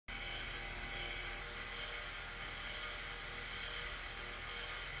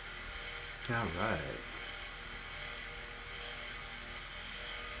All right.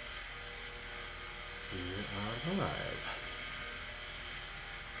 We are live.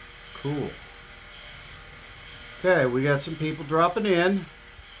 Cool. Okay, we got some people dropping in.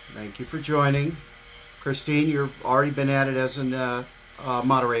 Thank you for joining. Christine, you've already been added as a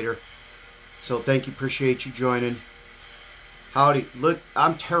moderator. So thank you, appreciate you joining. Howdy. Look,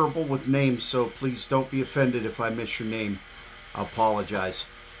 I'm terrible with names, so please don't be offended if I miss your name. I apologize.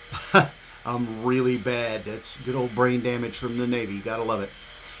 I'm really bad. That's good old brain damage from the Navy. You gotta love it.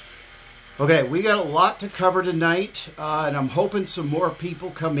 Okay, we got a lot to cover tonight, and I'm hoping some more people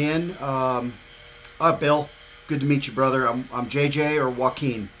come in. Bill, good to meet you, brother. I'm JJ or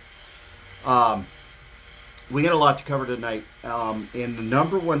Joaquin. We got a lot to cover tonight, and the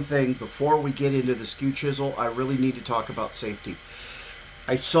number one thing before we get into the skew chisel, I really need to talk about safety.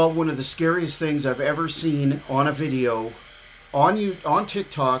 I saw one of the scariest things I've ever seen on a video on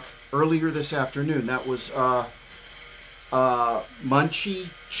TikTok earlier this afternoon. That was Munchie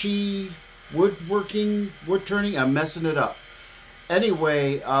Chi woodturning. I'm messing it up.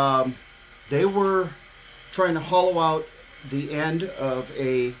 Anyway, they were trying to hollow out the end of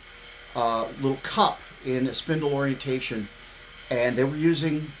a little cup in a spindle orientation, and they were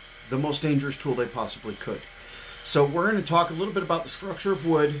using the most dangerous tool they possibly could. So we're going to talk a little bit about the structure of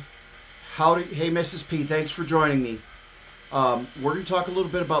wood. Hey, Mrs. P, thanks for joining me. We're going to talk a little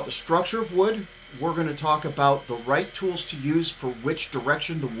bit about the structure of wood. We're going to talk about the right tools to use for which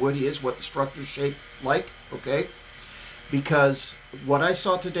direction the wood is, what the structure shape like, okay? Because what I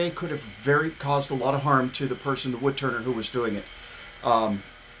saw today could have caused a lot of harm to the person, the wood turner who was doing it.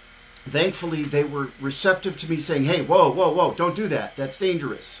 Thankfully, they were receptive to me saying, hey, whoa, don't do that. That's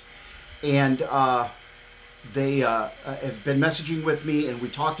dangerous. And they have been messaging with me, and we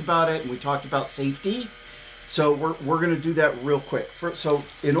talked about it, and we talked about safety. So we're going to do that real quick. So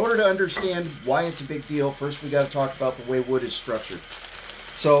in order to understand why it's a big deal, first we got to talk about the way wood is structured.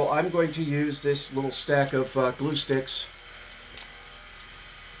 So I'm going to use this little stack of glue sticks.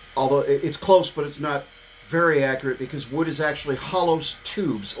 Although it's close, but it's not very accurate because wood is actually hollow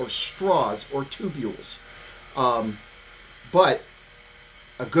tubes or straws or tubules. But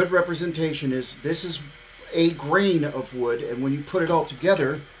a good representation is this is a grain of wood, and when you put it all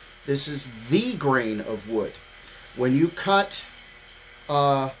together, this is the grain of wood. When you cut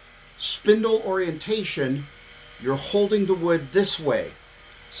spindle orientation, you're holding the wood this way.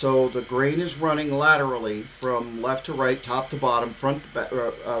 So the grain is running laterally from left to right, top to bottom,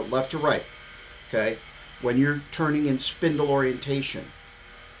 left to right. Okay? When you're turning in spindle orientation.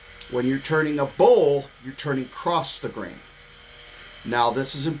 When you're turning a bowl, you're turning across the grain. Now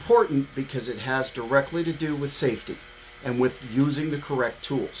this is important because it has directly to do with safety and with using the correct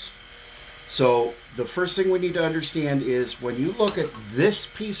tools. So the first thing we need to understand is when you look at this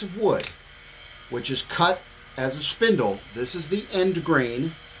piece of wood, which is cut as a spindle, this is the end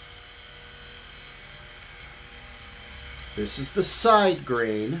grain. This is the side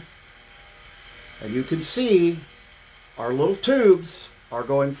grain. And you can see our little tubes are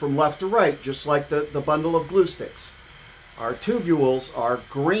going from left to right, just like the bundle of glue sticks. Our tubules, our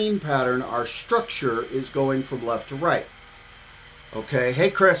grain pattern, our structure is going from left to right. Okay,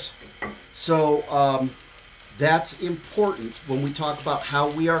 hey Chris. So that's important when we talk about how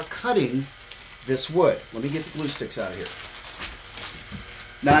we are cutting this wood. Let me get the glue sticks out of here.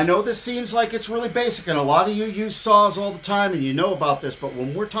 Now I know this seems like it's really basic, and a lot of you use saws all the time and you know about this, but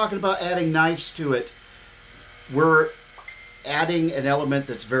when we're talking about adding knives to it, we're adding an element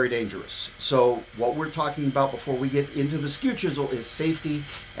that's very dangerous. So what we're talking about before we get into the skew chisel is safety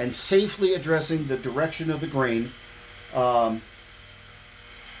and safely addressing the direction of the grain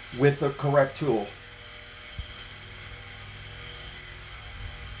with the correct tool.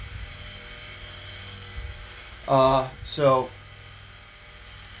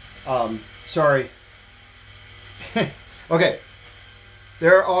 Sorry. Okay.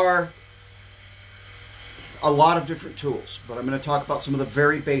 There are a lot of different tools, but I'm going to talk about some of the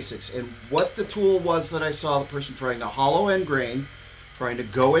very basics. And what the tool was that I saw the person trying to hollow end grain, trying to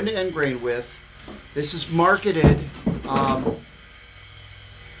go into end grain with. This is marketed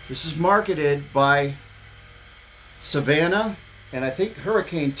by Savannah, and I think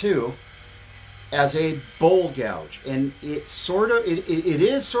Hurricane too, as a bowl gouge. And it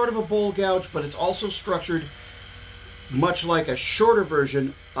is sort of a bowl gouge, but it's also structured much like a shorter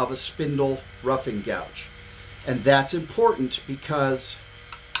version of a spindle roughing gouge. And that's important because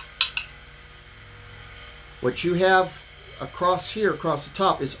what you have across here, across the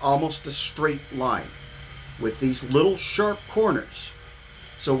top, is almost a straight line with these little sharp corners.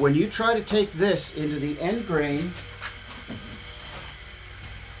 So when you try to take this into the end grain,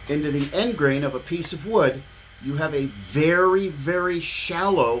 into the end grain of a piece of wood, you have a very, very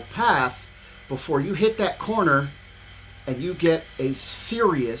shallow path before you hit that corner, and you get a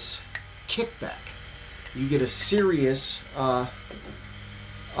serious kickback. You get a serious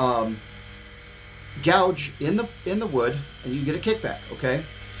gouge in the wood, and you get a kickback. Okay.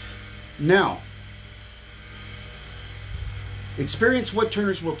 Now, experienced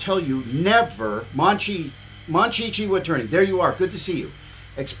woodturners will tell you never, Monchichi Woodturning, there you are, good to see you.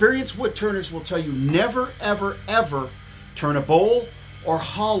 Experienced woodturners will tell you never, ever, ever turn a bowl or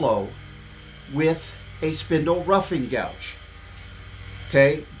hollow with a spindle roughing gouge.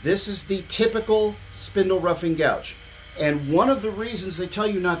 Okay, this is the typical spindle roughing gouge. And one of the reasons they tell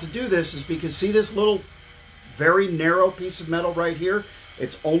you not to do this is because, see this little very narrow piece of metal right here?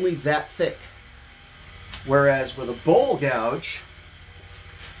 It's only that thick. Whereas with a bowl gouge,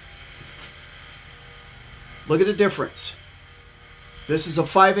 look at the difference. This is a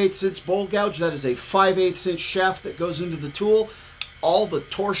 5/8 inch bowl gouge. That is a 5/8 inch shaft that goes into the tool. All the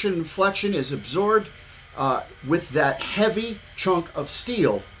torsion and flexion is absorbed with that heavy chunk of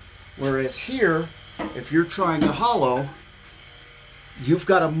steel. Whereas here, if you're trying to hollow, you've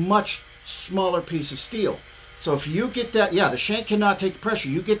got a much smaller piece of steel. So if you get that, yeah, the shank cannot take the pressure.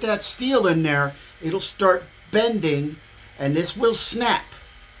 You get that steel in there, it'll start bending, and this will snap,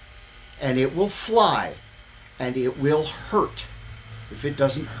 and it will fly, and it will hurt. If it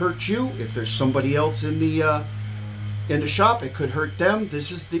doesn't hurt you, if there's somebody else in the shop, it could hurt them.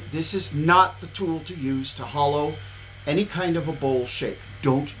 This is not the tool to use to hollow any kind of a bowl shape.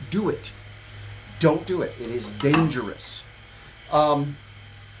 Don't do it. Don't do it. It is dangerous. Now,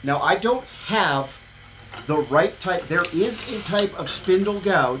 I don't have the right type. There is a type of spindle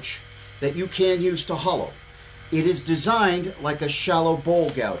gouge that you can use to hollow. It is designed like a shallow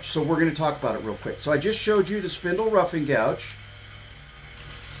bowl gouge. So we're going to talk about it real quick. So I just showed you the spindle roughing gouge.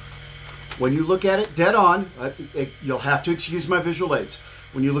 When you look at it dead on, you'll have to excuse my visual aids.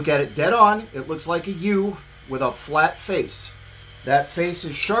 When you look at it dead on, it looks like a U with a flat face. That face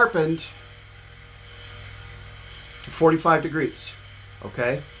is sharpened to 45 degrees,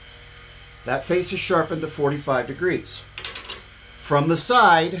 okay? That face is sharpened to 45 degrees. From the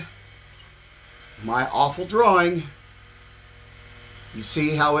side, my awful drawing, you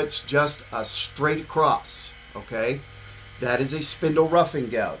see how it's just a straight across, okay? That is a spindle roughing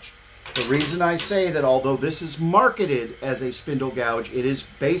gouge. The reason I say that, although this is marketed as a spindle gouge, it is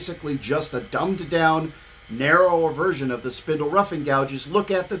basically just a dumbed down, narrower version of the spindle roughing gouges.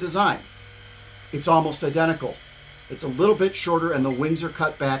 Look at the design. It's almost identical. It's a little bit shorter, and the wings are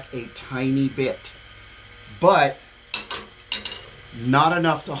cut back a tiny bit, but not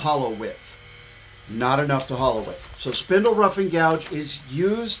enough to hollow with. Not enough to hollow with. So spindle roughing gouge is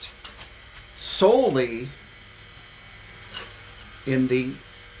used solely in the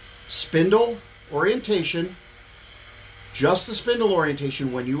spindle orientation, just the spindle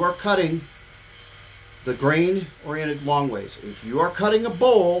orientation, when you are cutting the grain oriented long ways. If you are cutting a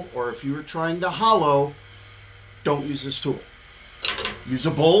bowl, or if you are trying to hollow, don't use this tool. Use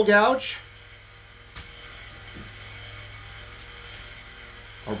a bowl gouge,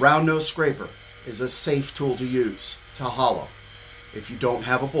 a round nose scraper is a safe tool to use to hollow if you don't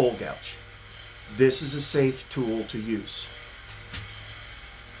have a bowl gouge. This is a safe tool to use.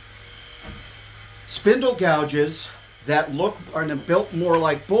 Spindle gouges that are built more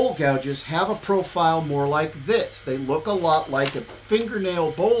like bowl gouges have a profile more like this. They look a lot like a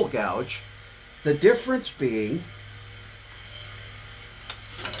fingernail bowl gouge. The difference being,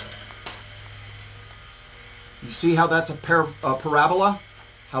 you see how that's a parabola?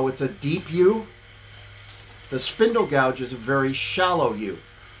 How it's a deep U? The spindle gouge is a very shallow U.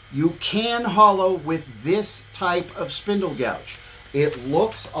 You can hollow with this type of spindle gouge. It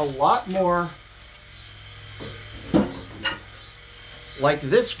looks a lot more like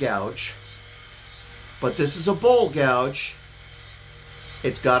this gouge, but this is a bowl gouge.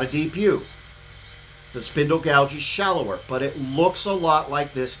 It's got a deep U. The spindle gouge is shallower, but it looks a lot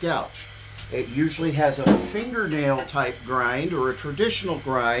like this gouge. It usually has a fingernail type grind, or a traditional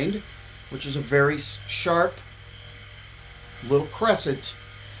grind, which is a very sharp little crescent,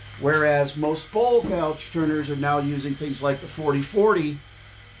 whereas most bowl gouge turners are now using things like the 40/40,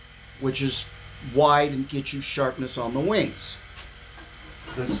 which is wide and gets you sharpness on the wings.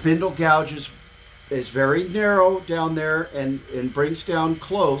 The spindle gouge is very narrow down there and brings down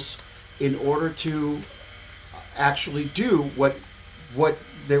close in order to actually do what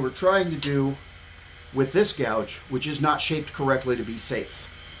they were trying to do with this gouge, which is not shaped correctly to be safe.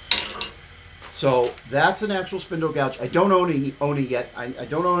 So that's an actual spindle gouge. I don't own any yet. I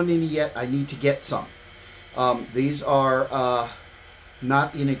don't own any yet. I need to get some. These are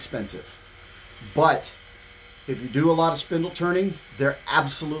not inexpensive. But if you do a lot of spindle turning, they're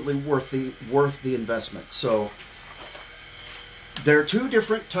absolutely worth the investment. So there are two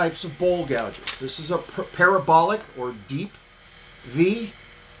different types of bowl gouges. This is a parabolic or deep V,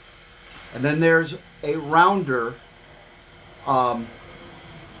 and then there's a rounder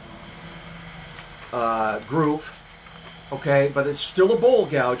groove. Okay, but it's still a bowl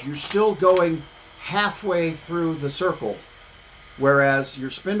gouge. You're still going halfway through the circle, whereas your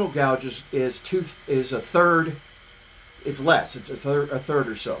spindle gouge is a third. It's less. It's a third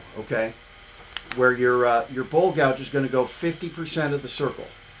or so. Okay, where your bowl gouge is going to go 50% of the circle.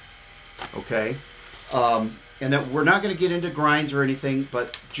 Okay, and then we're not going to get into grinds or anything,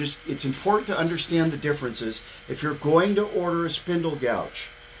 but just it's important to understand the differences. If you're going to order a spindle gouge,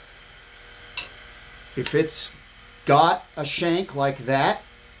 if it's got a shank like that,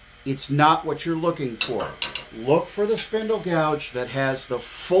 it's not what you're looking for. Look for the spindle gouge that has the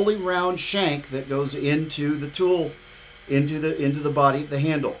fully round shank that goes into the tool, into the body of the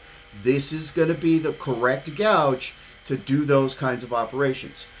handle. This is going to be the correct gouge to do those kinds of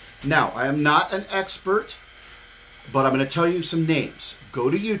operations. Now, I am not an expert, but I'm going to tell you some names.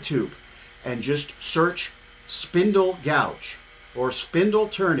 Go to YouTube and just search spindle gouge or spindle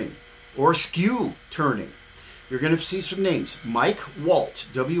turning or skew turning. You're going to see some names. Mike Walt,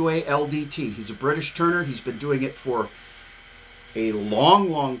 W-A-L-D-T. He's a British turner. He's been doing it for a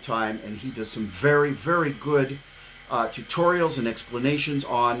long time, and he does some very, very good tutorials and explanations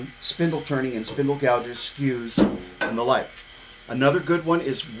on spindle turning and spindle gouges, skews, and the like. Another good one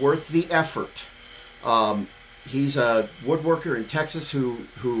is Worth the Effort. He's a woodworker in Texas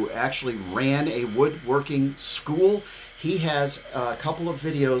who actually ran a woodworking school. He has a couple of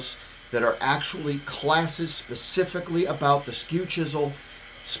videos that are actually classes specifically about the skew chisel,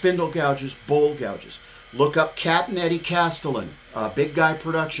 spindle gouges, bowl gouges. Look up Captain Eddie Castellan, Big Guy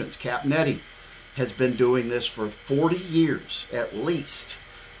Productions. Captain Eddie has been doing this for 40 years at least.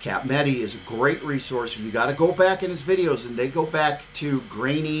 Captain Eddie is a great resource. You got to go back in his videos, and they go back to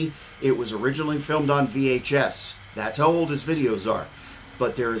grainy. It was originally filmed on VHS. That's how old his videos are.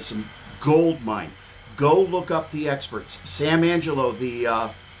 But there is some gold mine. Go look up the experts. Sam Angelo,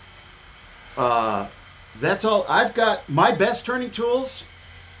 that's all. I've got my best turning tools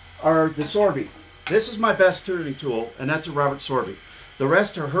are the Sorby. This is my best turning tool, and that's a Robert Sorby. The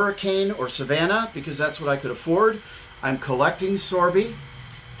rest are Hurricane or Savannah because that's what I could afford. I'm collecting Sorby.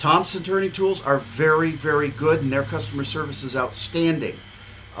 Thompson turning tools are very, very good, and their customer service is outstanding.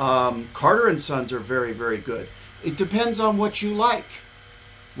 Carter and Sons are very, very good. It depends on what you like.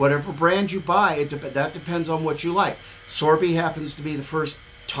 Whatever brand you buy, that depends on what you like. Sorby happens to be the first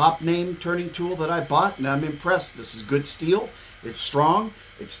top name turning tool that I bought, and I'm impressed. This is good steel. It's strong.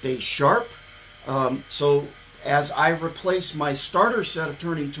 It stays sharp. So as I replace my starter set of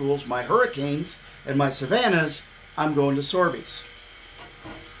turning tools, my Hurricanes and my Savannahs, I'm going to Sorby's.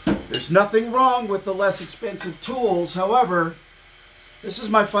 There's nothing wrong with the less expensive tools. However, this is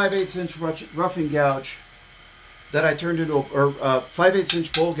my 5/8 inch roughing gouge that I turned into, or 5/8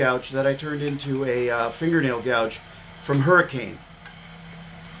 inch bowl gouge that I turned into a fingernail gouge from Hurricane.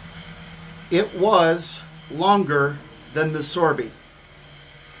 It was longer than the Sorby.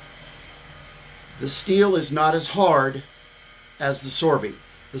 The steel is not as hard as the Sorby.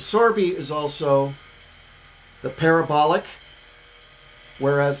 The Sorby is also the parabolic,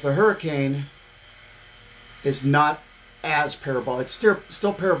 whereas the Hurricane is not as parabolic. It's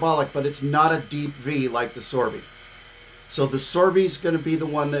still parabolic, but it's not a deep V like the Sorby. So the Sorby is going to be the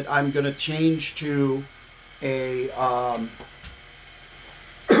one that I'm going to change to a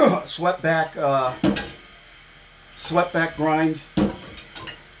swept-back grind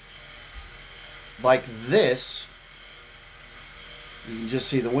like this. You can just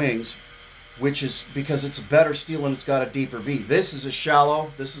see the wings, which is because it's a better steel and it's got a deeper V. This is a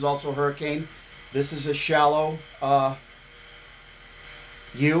shallow. This is also Hurricane. This is a shallow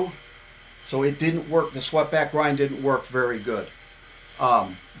U. So it didn't work. The swept-back grind didn't work very good.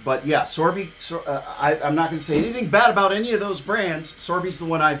 But yeah, Sorby, I'm not going to say anything bad about any of those brands. Sorby's the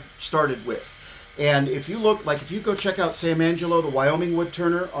one I've started with. And if you look, like if you go check out Sam Angelo, the Wyoming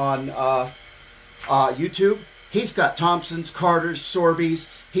woodturner on YouTube, he's got Thompson's, Carter's, Sorby's.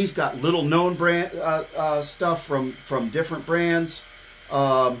 He's got little known brand stuff from different brands.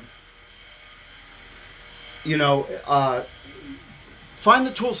 Find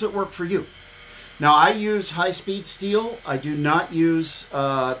the tools that work for you. Now, I use high-speed steel. I do not use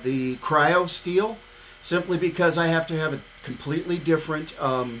the cryo steel, simply because I have to have a completely different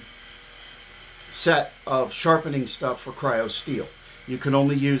set of sharpening stuff for cryo steel. You can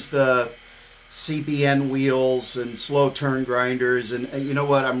only use the CBN wheels and slow turn grinders. And you know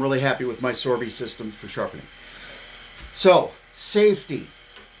what? I'm really happy with my Sorby system for sharpening. So, safety.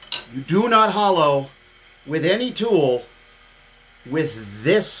 You do not hollow with any tool with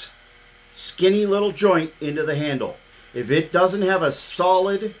this skinny little joint into the handle. If it doesn't have a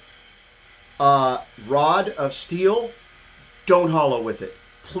solid rod of steel, don't hollow with it.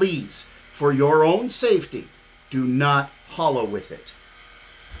 Please, for your own safety, do not hollow with it.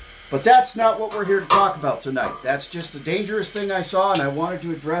 But that's not what we're here to talk about tonight. That's just a dangerous thing I saw, and I wanted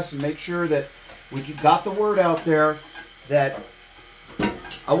to address and make sure that we got the word out there that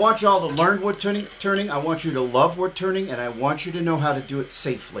I want y'all to learn wood turning. I want you to love wood turning, and I want you to know how to do it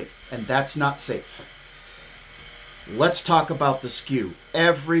safely. And that's not safe. Let's talk about the skew.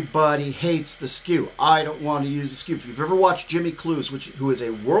 Everybody hates the skew. I don't want to use the skew. If you've ever watched Jimmy Clues, who is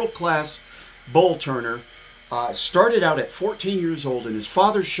a world-class bowl turner, started out at 14 years old in his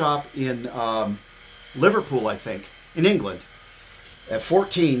father's shop in Liverpool, I think, in England. At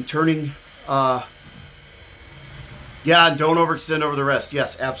 14, turning... yeah, and don't overextend over the rest.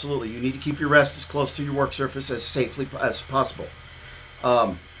 Yes, absolutely. You need to keep your rest as close to your work surface as safely as possible.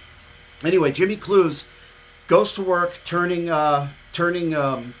 Anyway, Jimmy Clues goes to work turning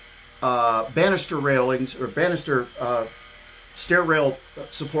banister railings or banister stair rail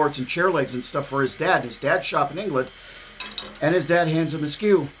supports and chair legs and stuff for his dad. His dad's shop in England, and his dad hands him a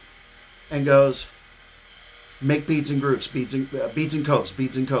skew and goes, "Make beads and grooves, beads and coats, beads and coats,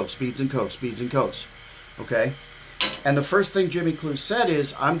 beads and coats, beads and coats." Okay. And the first thing Jimmy Clues said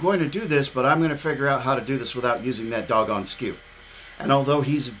is, "I'm going to do this, but I'm going to figure out how to do this without using that doggone skew." And although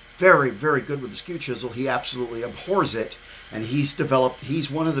he's very, very good with the skew chisel, he absolutely abhors it. And he's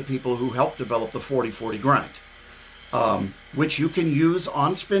one of the people who helped develop the 40-40 grind, which you can use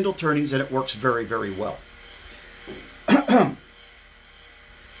on spindle turnings, and it works very, very well.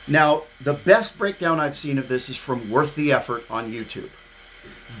 Now, the best breakdown I've seen of this is from Worth the Effort on YouTube.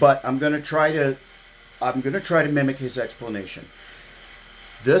 But I'm going to try to mimic his explanation.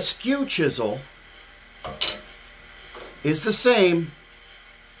 The skew chisel is the same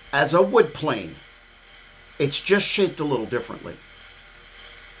as a wood plane. It's just shaped a little differently.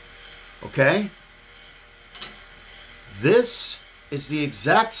 Okay? This is the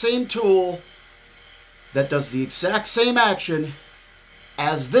exact same tool that does the exact same action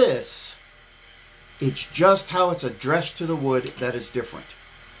as this. It's just how it's addressed to the wood that is different.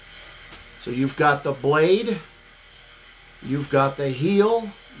 So you've got the blade, you've got the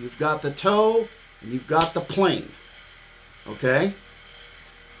heel, you've got the toe, and you've got the plane. Okay?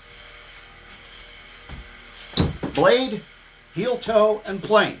 Blade, heel, toe, and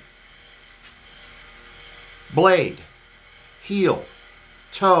plane. Blade, heel,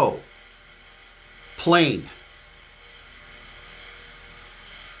 toe, plane.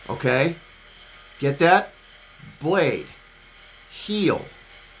 Okay? Get that? Blade, heel,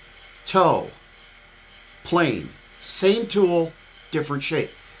 toe, plane. Same tool, different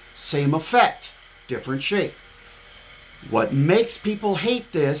shape. Same effect, different shape. What makes people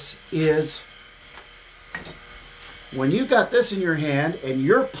hate this is when you got this in your hand and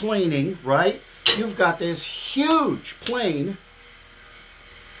you're planing, right? You've got this huge plane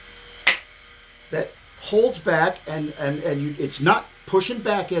that holds back and it's not pushing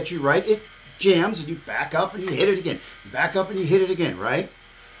back at you, right? It jams and you back up and you hit it again. You back up and you hit it again, right?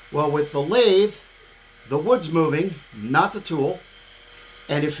 Well, with the lathe, the wood's moving, not the tool.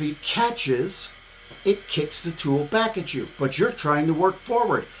 And if it catches, it kicks the tool back at you. But you're trying to work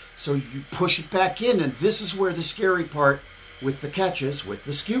forward. So you push it back in, and this is where the scary part with the catches with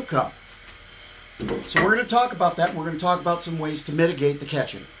the skew come. So we're going to talk about that, and we're going to talk about some ways to mitigate the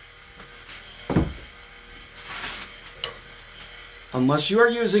catching. Unless you are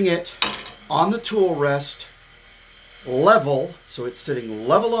using it on the tool rest, level, so it's sitting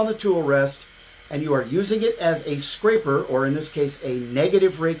level on the tool rest, and you are using it as a scraper, or in this case, a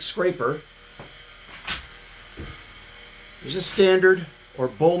negative rake scraper. There's a standard or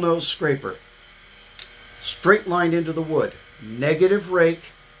bullnose scraper. Straight line into the wood. Negative rake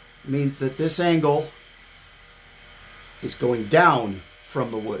means that this angle is going down from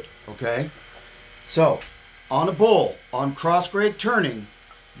the wood, okay? So, on a bowl, on cross-grade turning,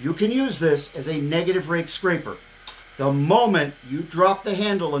 you can use this as a negative rake scraper. The moment you drop the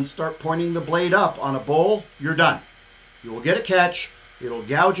handle and start pointing the blade up on a bowl, you're done. You will get a catch, it'll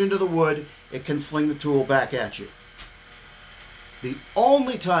gouge into the wood, it can fling the tool back at you. The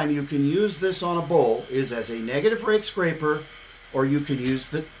only time you can use this on a bowl is as a negative rake scraper, or you can use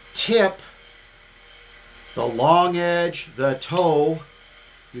the tip, the long edge, the toe.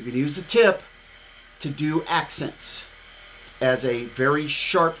 You can use the tip to do accents. as a very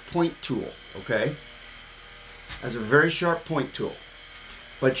sharp point tool, okay? As a very sharp point tool.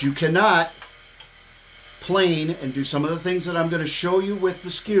 But you cannot plane and do some of the things that I'm going to show you with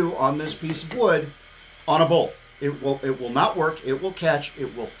the skew on this piece of wood on a bowl. It will not work. It will catch.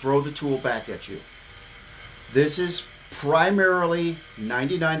 It will throw the tool back at you. This is primarily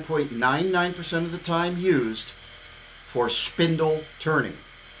 99.99% of the time used for spindle turning.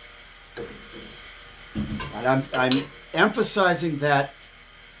 And I'm emphasizing that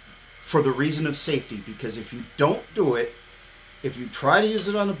for the reason of safety, because if you don't do it, if you try to use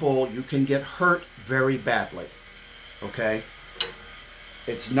it on a bowl, you can get hurt very badly. Okay?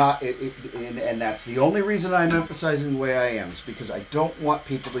 It's not, and that's the only reason I'm emphasizing the way I am, is because I don't want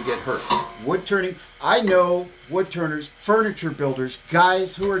people to get hurt. Wood turning, I know wood turners, furniture builders,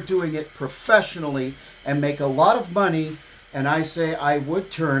 guys who are doing it professionally and make a lot of money, and I say I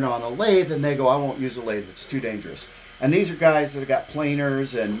would turn on a lathe, and they go, I won't use a lathe, it's too dangerous. And these are guys that have got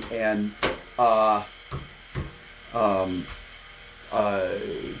planers and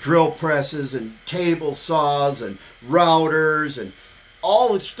drill presses and table saws and routers and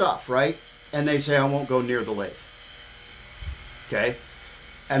all this stuff, right? And they say, I won't go near the lathe. Okay?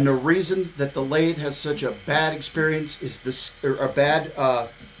 And the reason that the lathe has such a bad experience is this, or a bad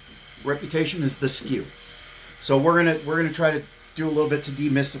reputation, is the skew. So we're gonna try to do a little bit to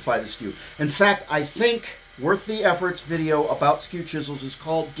demystify the skew. In fact, I think Worth the Effort's video about skew chisels is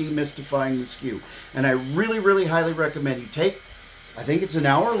called Demystifying the Skew. And I really, really highly recommend you take, I think it's an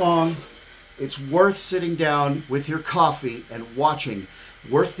hour long. It's worth sitting down with your coffee and watching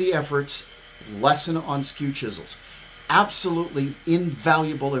Worth the Effort's lesson on skew chisels. Absolutely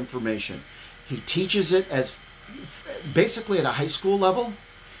invaluable information. He teaches it as basically at a high school level,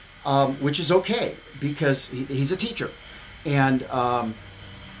 which is okay because he's a teacher, and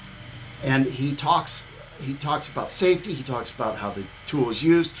he talks about safety. He talks about how the tool is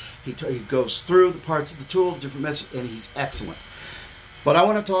used. He goes through the parts of the tool, different methods, and he's excellent. But I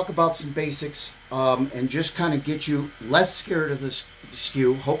want to talk about some basics and just kind of get you less scared of the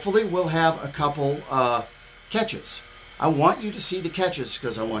skew. Hopefully we'll have a couple catches. I want you to see the catches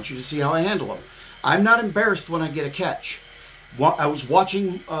because I want you to see how I handle them. I'm not embarrassed when I get a catch. I was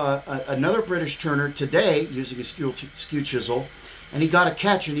watching another British turner today using a skew chisel, and he got a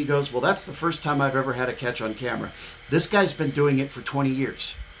catch, and he goes, well, that's the first time I've ever had a catch on camera. This guy's been doing it for 20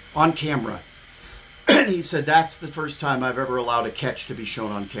 years on camera. And he said, that's the first time I've ever allowed a catch to be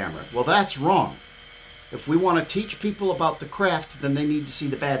shown on camera. Well, that's wrong. If we want to teach people about the craft, then they need to see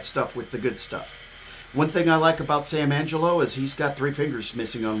the bad stuff with the good stuff. One thing I like about Sam Angelo is he's got 3 fingers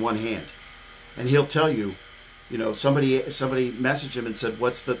missing on one hand. And he'll tell you, you know, somebody messaged him and said,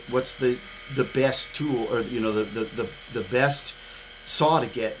 what's the best tool, or, you know, the best saw to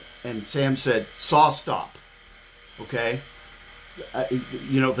get? And Sam said, saw stop. Okay?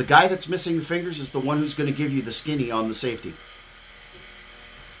 You know, the guy that's missing the fingers is the one who's going to give you the skinny on the safety,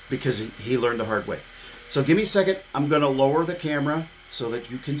 because he learned the hard way. So give me a second. I'm going to lower the camera so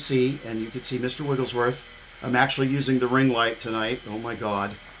that you can see, and you can see Mr. Wigglesworth. I'm actually using the ring light tonight. Oh my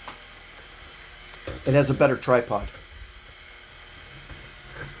God. It has a better tripod.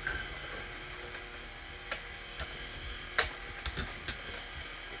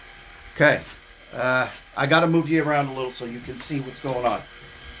 Okay. I got to move you around a little so you can see what's going on.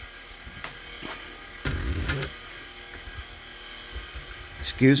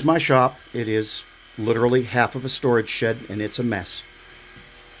 Excuse my shop. It is literally half of a storage shed, and it's a mess.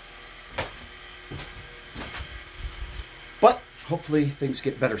 But hopefully things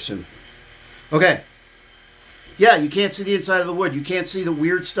get better soon. Okay. Yeah, you can't see the inside of the wood. You can't see the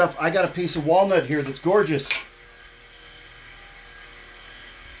weird stuff. I got a piece of walnut here that's gorgeous.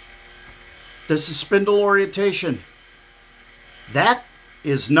 This is spindle orientation. That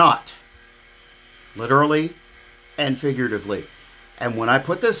is not, literally and figuratively. And when I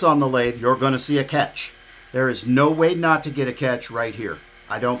put this on the lathe, you're going to see a catch. There is no way not to get a catch right here.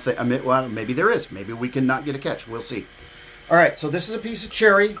 I don't think, well, maybe there is. Maybe we can not get a catch. We'll see. All right, so this is a piece of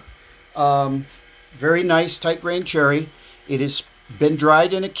cherry. Very nice, tight-grained cherry. It has been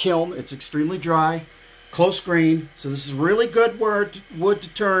dried in a kiln. It's extremely dry, close grain. So this is really good wood to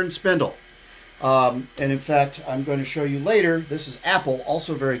turn spindle. And in fact, I'm going to show you later, this is apple,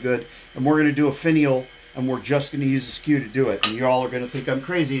 also very good, and we're going to do a finial, and we're just going to use a skew to do it, and you all are going to think I'm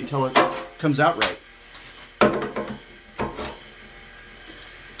crazy until it comes out right.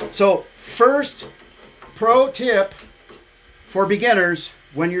 So, first pro tip for beginners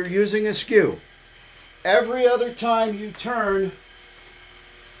when you're using a skew. Every other time you turn,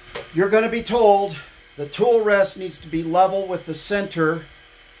 you're going to be told the tool rest needs to be level with the center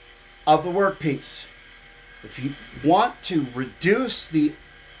of the workpiece. If you want to reduce the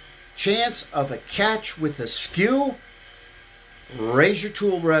chance of a catch with a skew, raise your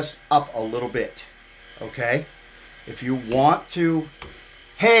tool rest up a little bit. Okay? If you want to,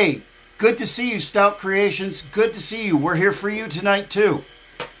 hey, good to see you, Stout Creations. Good to see you. We're here for you tonight, too.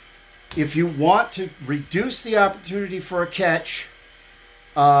 If you want to reduce the opportunity for a catch,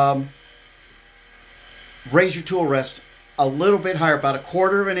 raise your tool rest a little bit higher, about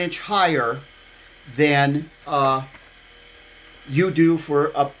 1/4 of an inch higher than you do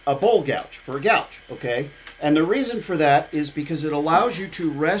for a bowl gouge, for a gouge, okay? And the reason for that is because it allows you to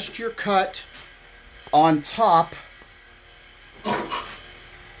rest your cut on top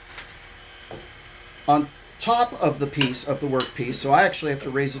of the piece, of the workpiece. So I actually have to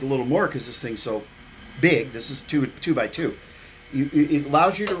raise it a little more because this thing's so big. This is 2 by 2. It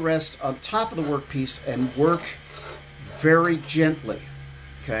allows you to rest on top of the workpiece and work very gently,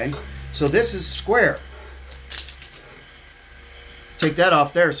 okay? So this is square. Take that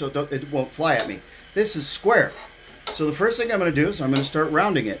off there so it won't fly at me. This is square. So the first thing I'm going to do is I'm going to start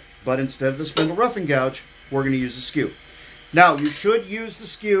rounding it. But instead of the spindle roughing gouge, we're going to use the skew. Now, you should use the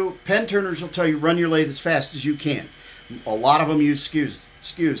skew. Pen turners will tell you run your lathe as fast as you can. A lot of them use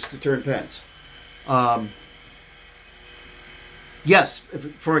skews to turn pens. Yes,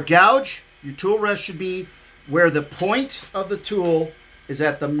 for a gouge, your tool rest should be where the point of the tool is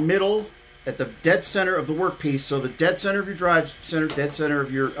at the middle, at the dead center of the workpiece. So the dead center of your drive center, dead center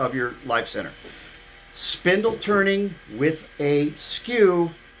of your live center. Spindle turning with a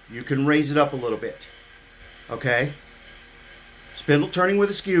skew, you can raise it up a little bit. Okay? Spindle turning with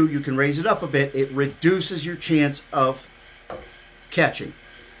a skew, you can raise it up a bit. It reduces your chance of catching.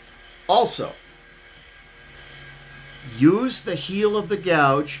 Also, use the heel of the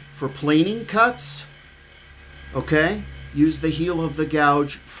gouge for planing cuts. Okay? Use the heel of the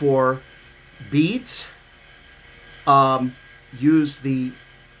gouge for beads. Use the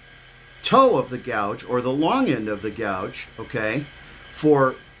toe of the gouge or the long end of the gouge, okay,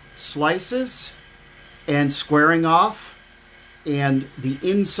 for slices and squaring off and the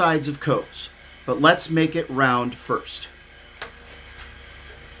insides of coats. But let's make it round first.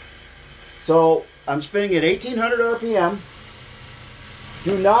 So I'm spinning at 1800 RPM.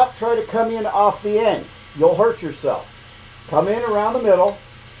 Do not try to come in off the end. You'll hurt yourself. Come in around the middle.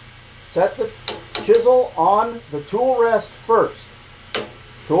 Set the chisel on the tool rest first.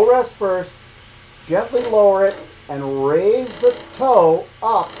 Tool rest first. Gently lower it and raise the toe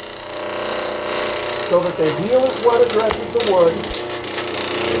up so that the heel is what addresses the wood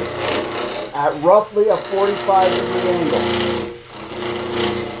at roughly a 45-degree angle.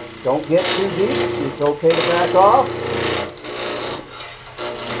 Don't get too deep. It's okay to back off.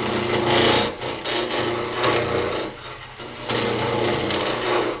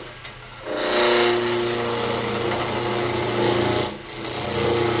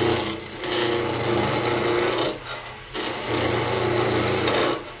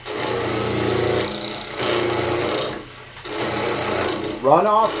 Run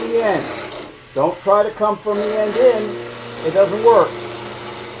off the end. Don't try to come from the end in. It doesn't work. I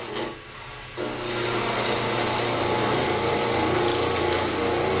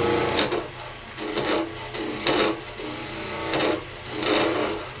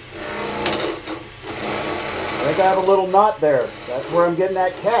think I have a little knot there. That's where I'm getting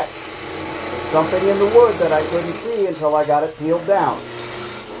that catch. There's something in the wood that I couldn't see until I got it peeled down.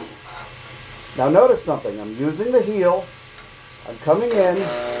 Now notice something. I'm using the heel. I'm coming in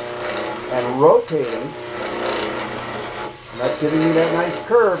and rotating, and that's giving me that nice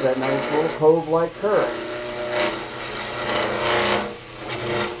curve, that nice little cove-like curve.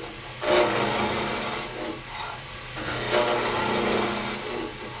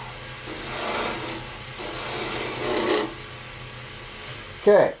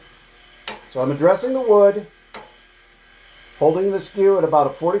 Okay, so I'm addressing the wood, holding the skew at about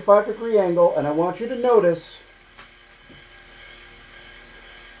a 45-degree angle, and I want you to notice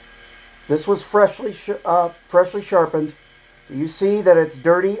this was freshly sharpened. Do you see that it's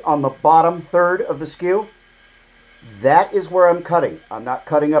dirty on the bottom third of the skew? That is where I'm cutting. I'm not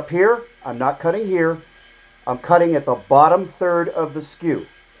cutting up here. I'm not cutting here. I'm cutting at the bottom third of the skew.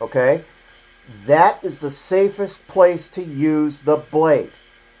 Okay? That is the safest place to use the blade.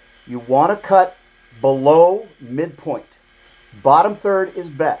 You want to cut below midpoint. Bottom third is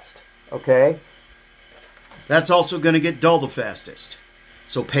best. Okay? That's also going to get dull the fastest.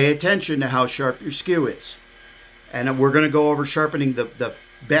 So pay attention to how sharp your skew is. And we're going to go over sharpening the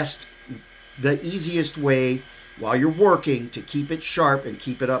best, the easiest way while you're working to keep it sharp and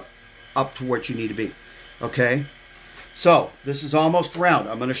keep it up to what you need to be. Okay? So, this is almost round.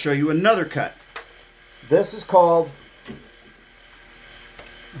 I'm going to show you another cut. This is called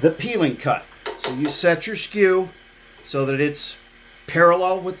the peeling cut. So you set your skew so that it's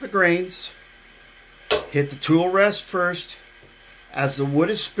parallel with the grains. Hit the tool rest first. As the wood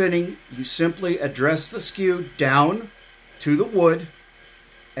is spinning, you simply address the skew down to the wood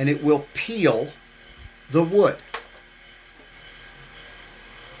and it will peel the wood.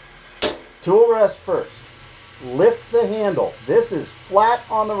 Tool rest first. Lift the handle. This is flat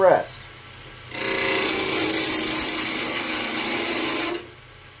on the rest.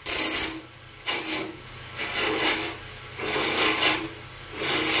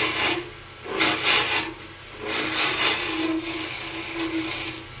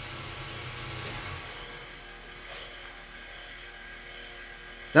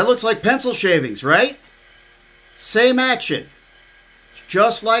 That looks like pencil shavings, right? Same action. It's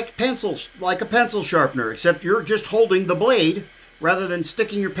just like a pencil sharpener, except you're just holding the blade rather than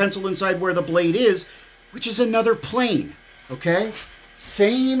sticking your pencil inside where the blade is, which is another plane, okay?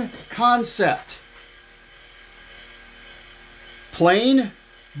 Same concept. Plane,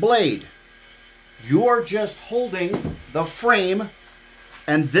 blade. You're just holding the frame,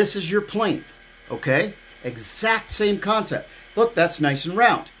 and this is your plane, okay? Exact same concept. Look, that's nice and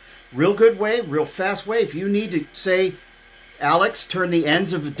round. Real good way, real fast way. If you need to, say, Alex, turn the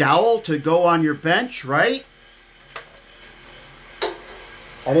ends of the dowel to go on your bench, right?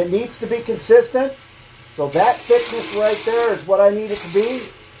 And it needs to be consistent. So that thickness right there is what I need it to be.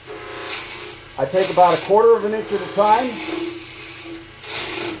 I take about 1/4 of an inch at a time.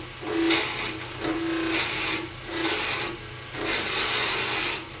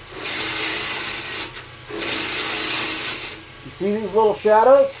 See these little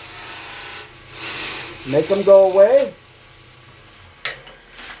shadows? Make them go away.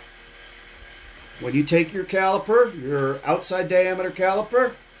 When you take your caliper, your outside diameter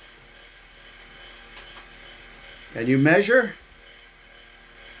caliper, and you measure,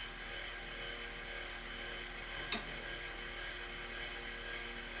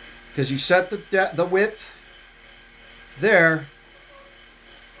 because you set the width there,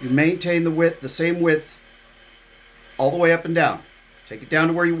 you maintain the width, the same width, all the way up and down. Take it down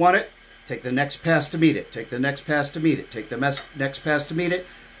to where you want it. Take the next pass to meet it. Take the next pass to meet it. Take the next pass to meet it.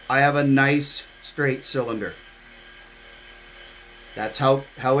 I have a nice straight cylinder. That's how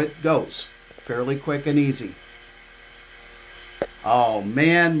it goes. Fairly quick and easy. Oh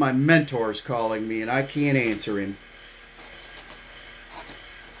man, my mentor's calling me and I can't answer him.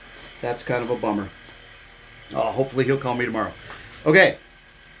 That's kind of a bummer. Oh, hopefully he'll call me tomorrow. Okay.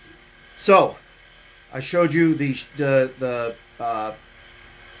 So, I showed you the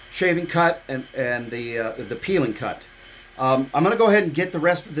shaving cut and the peeling cut. I'm going to go ahead and get the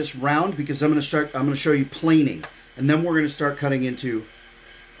rest of this round because I'm going to show you planing, and then we're going to start cutting into,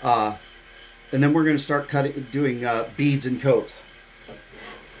 doing beads and coves.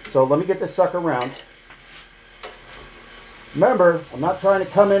 So let me get this sucker round. Remember, I'm not trying to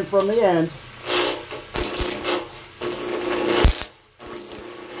come in from the end.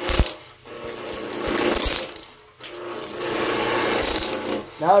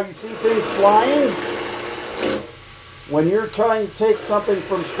 Now you see things flying? When you're trying to take something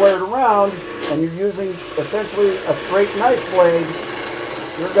from square to round and you're using essentially a straight knife blade,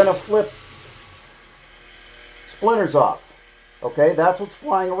 you're going to flip splinters off. Okay, that's what's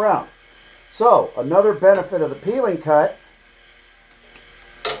flying around. So, another benefit of the peeling cut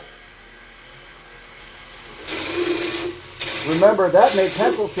remember, that made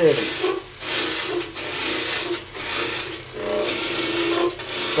pencil shavings.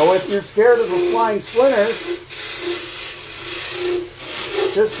 So if you're scared of the flying splinters,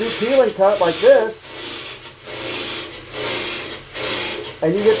 just do peeling cut like this,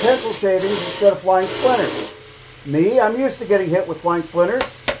 and you get pencil shavings instead of flying splinters. Me, I'm used to getting hit with flying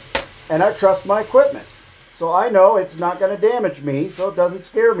splinters, and I trust my equipment. So I know it's not going to damage me, so it doesn't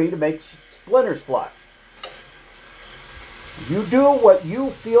scare me to make splinters fly. You do what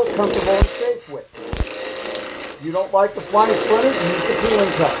you feel comfortable and safe with. If you don't like the flying splinters, use the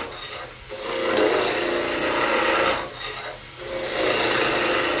peeling cuts.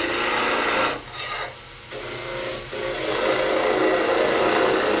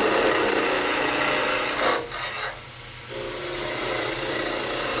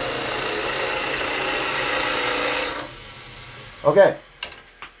 Okay,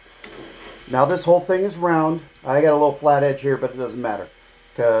 now this whole thing is round. I got a little flat edge here, but it doesn't matter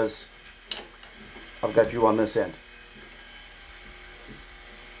because I've got you on this end.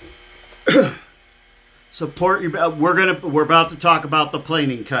 Support your. We're about to talk about the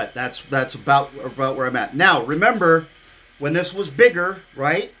planing cut. That's about where I'm at. Now remember, when this was bigger,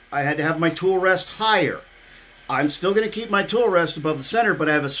 right? I had to have my tool rest higher. I'm still going to keep my tool rest above the center, but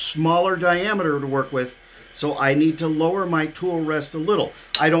I have a smaller diameter to work with, so I need to lower my tool rest a little.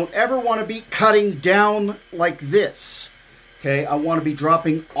 I don't ever want to be cutting down like this. Okay, I want to be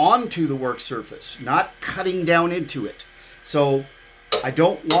dropping onto the work surface, not cutting down into it. So I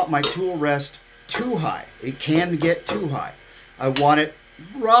don't want my tool rest too high. It can get too high. I want it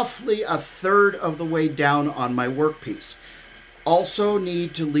roughly a third of the way down on my workpiece. Also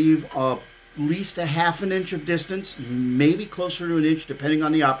need to leave at least a half an inch of distance, maybe closer to an inch, depending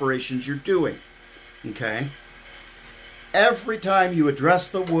on the operations you're doing. Okay? Every time you address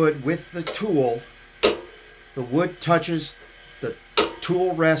the wood with the tool, the wood touches the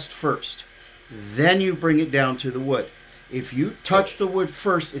tool rest first. Then you bring it down to the wood. If you touch the wood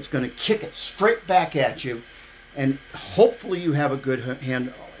first, it's going to kick it straight back at you, and hopefully you have a good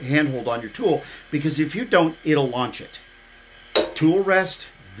handhold on your tool, because if you don't, it'll launch it. Tool rest,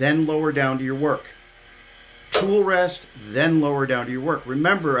 then lower down to your work. Tool rest, then lower down to your work.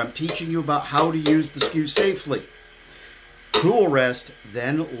 Remember, I'm teaching you about how to use the skew safely. Tool rest,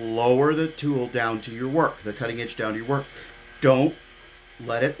 then lower the tool down to your work, the cutting edge down to your work. Don't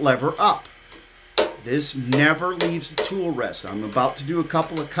let it lever up. This never leaves the tool rest. I'm about to do a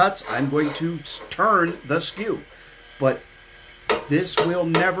couple of cuts. I'm going to turn the skew, but this will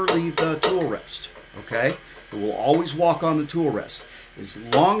never leave the tool rest, okay? It will always walk on the tool rest. As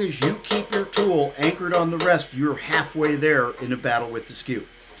long as you keep your tool anchored on the rest, you're halfway there in a battle with the skew.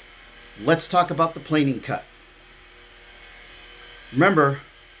 Let's talk about the planing cut. Remember,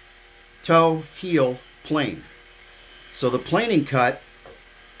 toe, heel, plane. So the planing cut,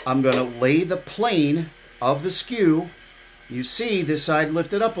 I'm going to lay the plane of the skew. You see this side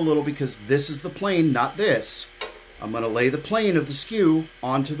lifted up a little because this is the plane, not this. I'm going to lay the plane of the skew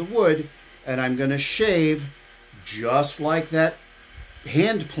onto the wood, and I'm going to shave just like that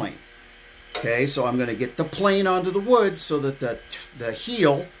hand plane. Okay, so I'm going to get the plane onto the wood so that the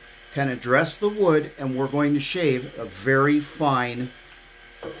heel can address the wood, and we're going to shave a very fine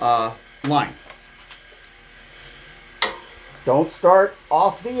line. Don't start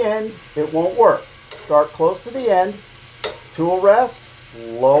off the end, it won't work. Start close to the end, tool rest,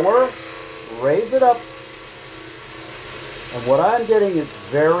 lower, raise it up. And what I'm getting is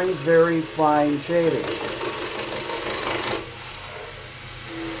very, very fine shavings.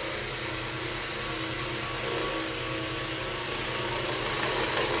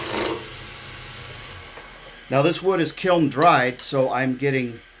 Now this wood is kiln dried, so I'm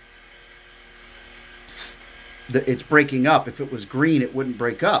getting, it's breaking up. If it was green, it wouldn't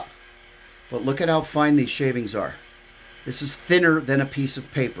break up. But look at how fine these shavings are. This is thinner than a piece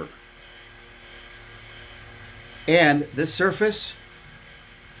of paper. And this surface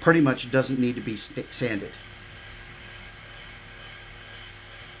pretty much doesn't need to be sanded.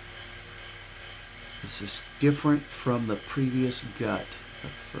 This is different from the previous gut, the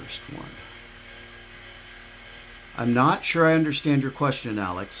first one. I'm not sure I understand your question,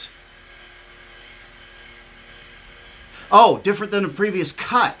 Alex. Oh, different than the previous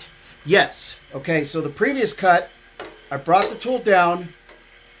cut. Yes. Okay, so the previous cut, I brought the tool down,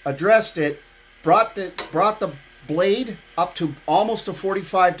 addressed it, brought the blade up to almost a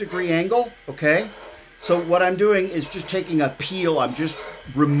 45-degree angle, okay? So what I'm doing is just taking a peel. I'm just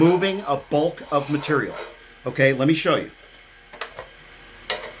removing a bulk of material. Okay, let me show you.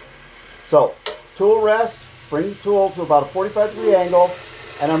 So, tool rest, bring the tool to about a 45-degree angle,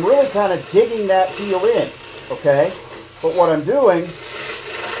 and I'm really kind of digging that peel in, okay? But what I'm doing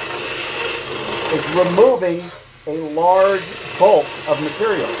is removing a large bulk of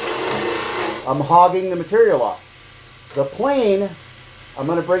material. I'm hogging the material off. The plane, I'm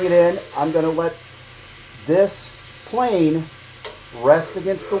going to bring it in. I'm going to let this plane rest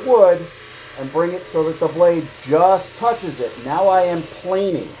against the wood and bring it so that the blade just touches it. Now I am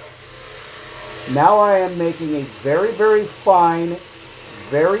planing. Now I am making a very, very fine,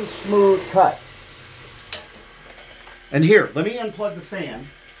 very smooth cut. And here, let me unplug the fan.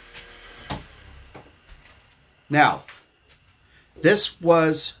 Now, this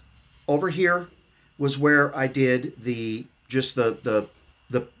was, over here was where I did the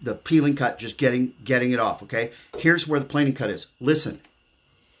peeling cut, just getting it off, okay? Here's where the planing cut is. Listen.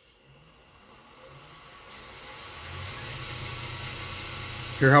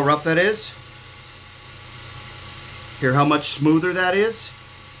 Hear how rough that is? Hear how much smoother that is?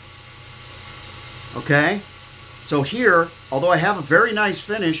 Okay? So here, although I have a very nice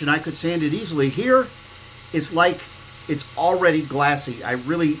finish and I could sand it easily, here it's like it's already glassy. I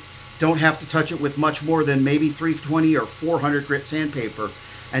really don't have to touch it with much more than maybe 320 or 400 grit sandpaper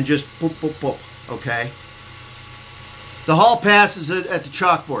and just boop, boop, boop, okay? The hall pass is at the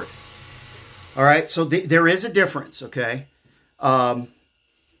chalkboard. All right, so there is a difference, okay?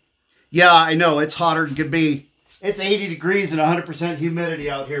 Yeah, I know, it's hotter than can be. It's 80 degrees and 100% humidity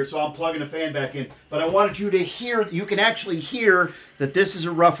out here, so I'm plugging a fan back in. But I wanted you to hear, you can actually hear that this is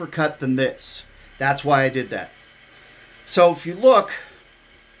a rougher cut than this. That's why I did that. So if you look,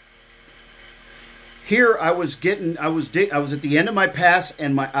 here I was at the end of my pass,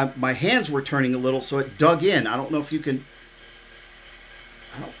 and my hands were turning a little, so it dug in. I don't know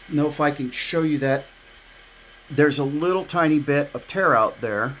if I can show you that. There's a little tiny bit of tear out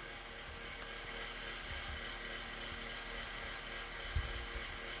there.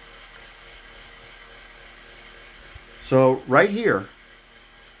 So right here,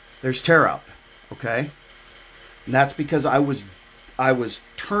 there's tear out, okay? And that's because I was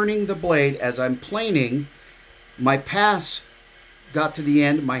turning the blade as I'm planing. My pass got to the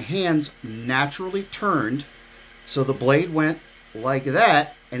end, my hands naturally turned, so the blade went like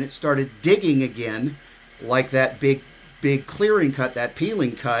that, and it started digging again like that big clearing cut, that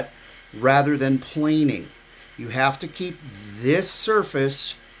peeling cut, rather than planing. You have to keep this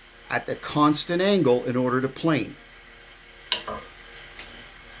surface at the constant angle in order to plane.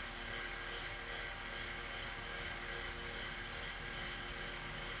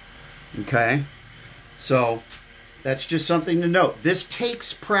 Okay, so that's just something to note. This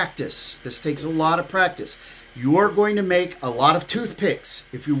takes practice. This takes a lot of practice. You are going to make a lot of toothpicks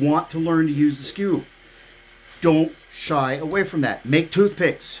if you want to learn to use the skew. Don't shy away from that. Make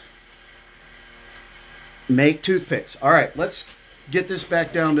toothpicks. Make toothpicks. All right, let's get this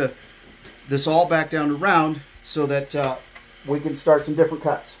back down to round so that we can start some different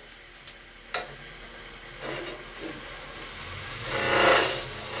cuts.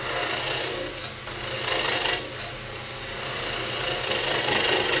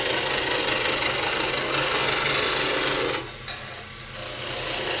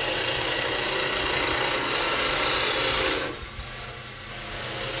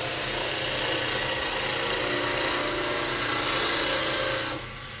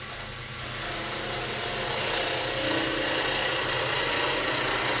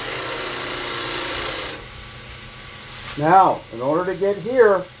 Now, in order to get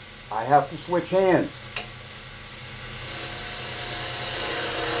here, I have to switch hands.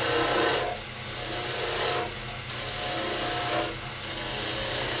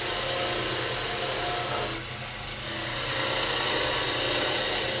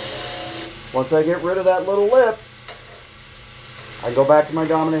 Once I get rid of that little lip, I go back to my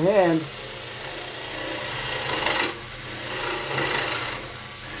dominant hand.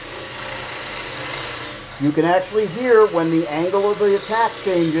 You can actually hear when the angle of the attack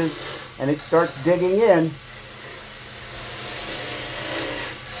changes and it starts digging in.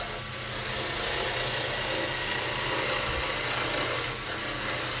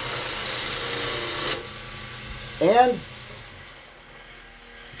 And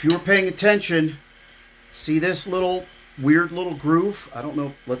if you were paying attention, see this little weird little groove? I don't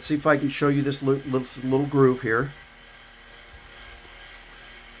know. Let's see if I can show you this little groove here.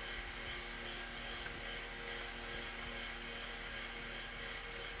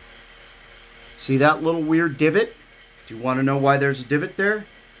 See that little weird divot? Do you want to know why there's a divot there?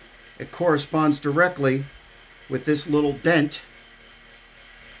 It corresponds directly with this little dent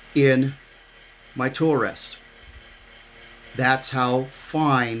in my tool rest. That's how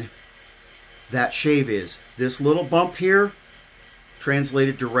fine that shave is. This little bump here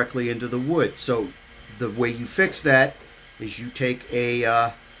translated directly into the wood. So the way you fix that is you take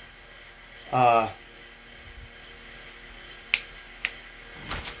a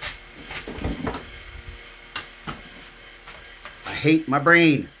I hate my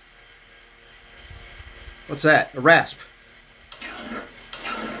brain. What's that? A rasp.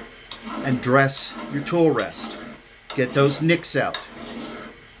 And dress your tool rest. Get those nicks out.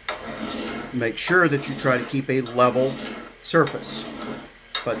 Make sure that you try to keep a level surface.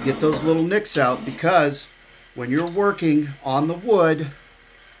 But get those little nicks out, because when you're working on the wood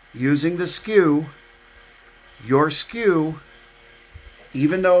using the skew, your skew,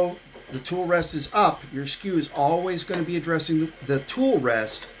 even though the tool rest is up, your skew is always going to be addressing the tool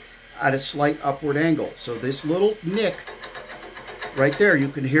rest at a slight upward angle. So this little nick right there, you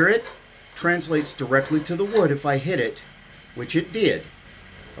can hear it, translates directly to the wood if I hit it, which it did.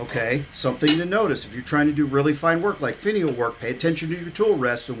 Okay, something to notice. If you're trying to do really fine work like finial work, pay attention to your tool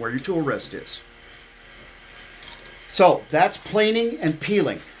rest and where your tool rest is. So that's planing and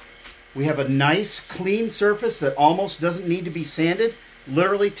peeling. We have a nice clean surface that almost doesn't need to be sanded.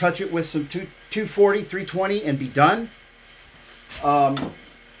 Literally touch it with some 240, 320 and be done. But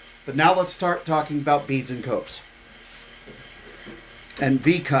now let's start talking about beads and copes. and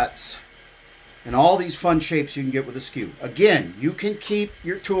V-cuts and all these fun shapes you can get with a skew. Again, you can keep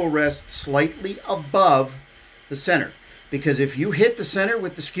your tool rest slightly above the center, because if you hit the center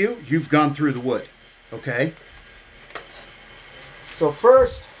with the skew, you've gone through the wood, okay? So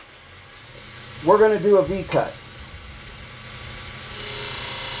first, we're going to do a V-cut.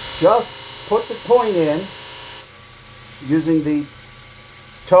 Just put the point in using the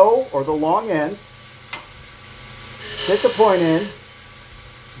toe or the long end. Stick the point in,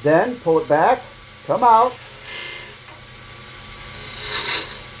 then pull it back, come out.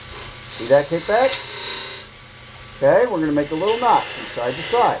 See that kick back? Okay, we're going to make a little notch from side to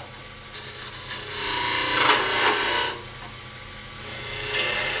side.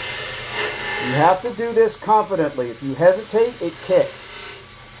 You have to do this confidently. If you hesitate, it kicks.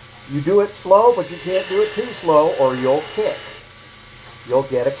 You do it slow, but you can't do it too slow or you'll kick. You'll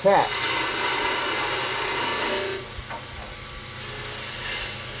get a catch.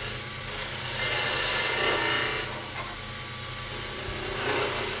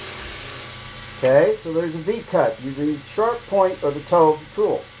 Okay, so there's a V-cut using the sharp point or the toe of the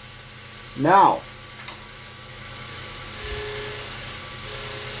tool. Now,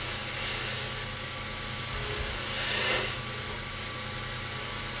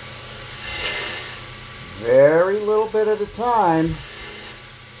 very little bit at a time,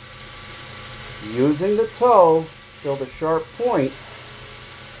 using the toe till the sharp point,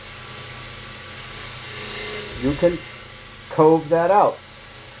 you can cove that out.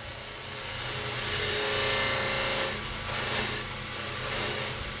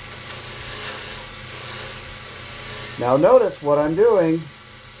 Now notice what I'm doing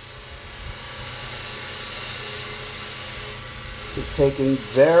is taking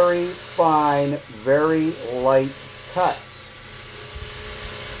very fine, very light cuts.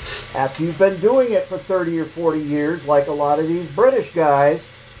 After you've been doing it for 30 or 40 years, like a lot of these British guys,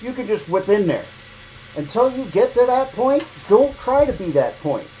 you can just whip in there. Until you get to that point, don't try to be that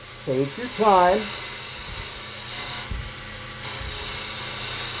point. Take your time.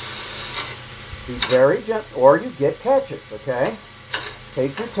 Be very gentle, or you get catches, okay?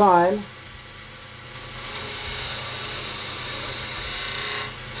 Take your time.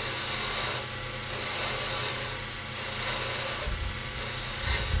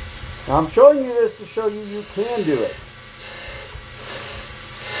 Now I'm showing you this to show you you can do it.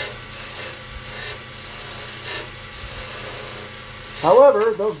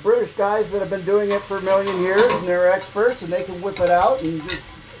 However, those British guys that have been doing it for a million years and they're experts and they can whip it out and just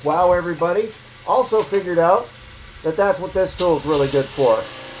wow everybody, also figured out that that's what this tool is really good for.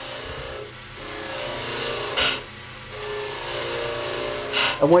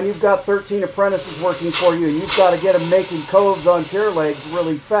 And when you've got 13 apprentices working for you and you've got to get them making coves on chair legs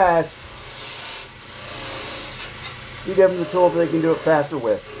really fast, you give them the tool that they can do it faster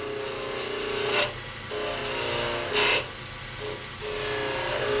with.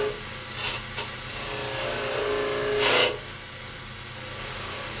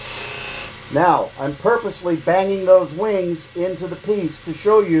 Now, I'm purposely banging those wings into the piece to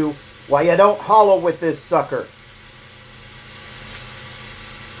show you why you don't hollow with this sucker.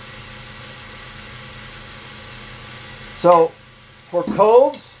 So, for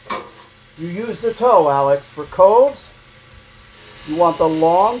coves, you use the toe, Alex. For coves, you want the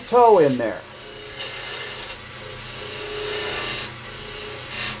long toe in there.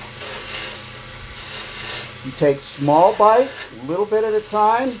 You take small bites, a little bit at a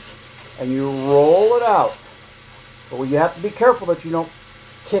time, and you roll it out. But you have to be careful that you don't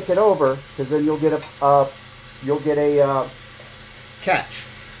kick it over, because then you'll get a catch.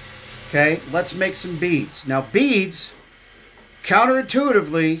 Okay, let's make some beads. Now beads,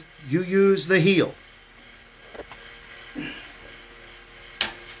 counterintuitively, you use the heel.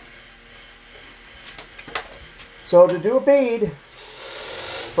 So to do a bead,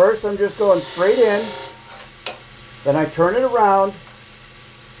 first I'm just going straight in, then I turn it around,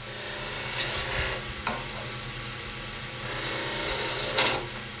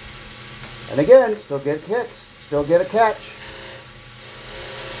 and again, still get kicks, still get a catch.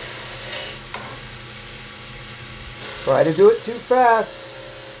 Try to do it too fast,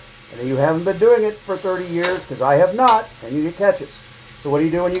 and you haven't been doing it for 30 years, because I have not, and you get catches. So what do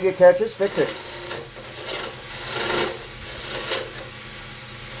you do when you get catches? Fix it.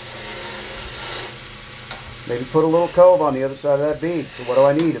 Maybe put a little cove on the other side of that bead. So what do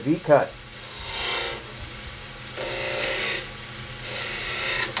I need? A V-cut.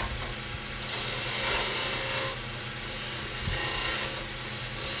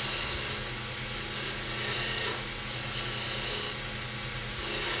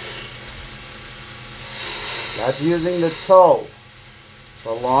 That's using the toe.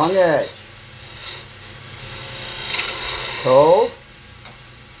 the long edge. Cove,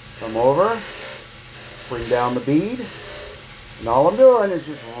 come over, bring down the bead, and all I'm doing is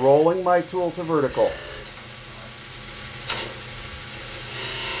just rolling my tool to vertical.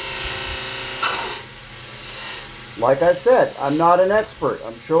 Like I said, I'm not an expert.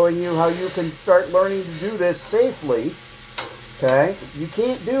 I'm showing you how you can start learning to do this safely. Okay? You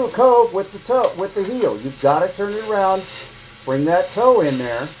can't do a cove with the toe, with the heel. You've got to turn it around, bring that toe in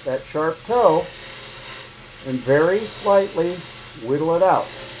there, that sharp toe, and very slightly whittle it out.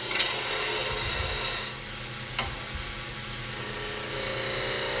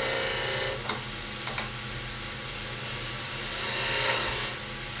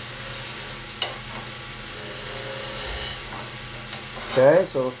 Okay,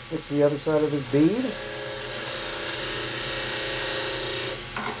 so let's fix the other side of his bead.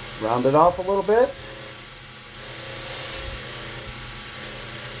 Round it off a little bit.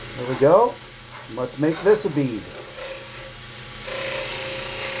 There we go. Let's make this a bead.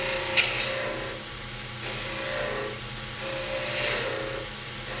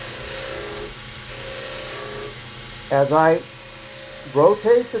 As I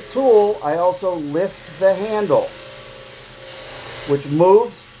rotate the tool, I also lift the handle, which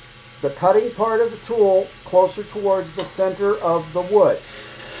moves the cutting part of the tool closer towards the center of the wood.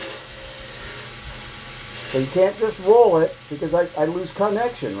 So you can't just roll it because I lose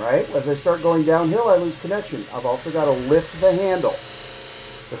connection, right? As I start going downhill, I lose connection. I've also got to lift the handle.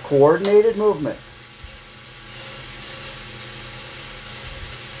 It's a coordinated movement.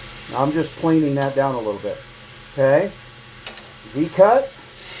 Now I'm just planing that down a little bit. Okay? V-cut,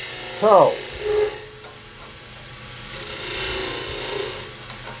 toe.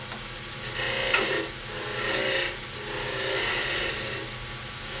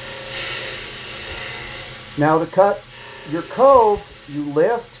 Now to cut your cove, you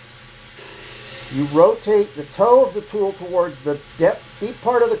lift, you rotate the toe of the tool towards the deep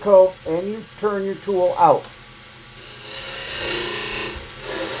part of the cove, and you turn your tool out.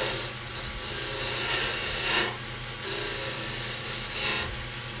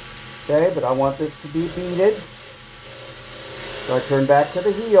 Okay, but I want this to be beaded. So I turn back to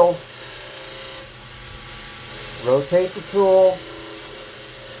the heel, rotate the tool,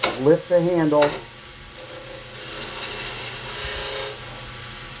 lift the handle,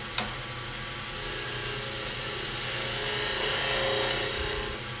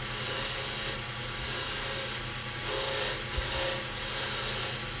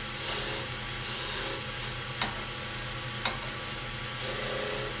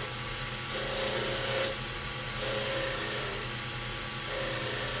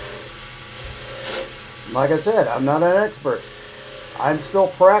 like I said, I'm not an expert. I'm still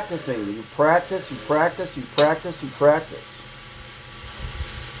practicing. You practice, you practice, you practice, you practice.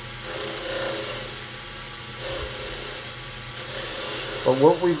 But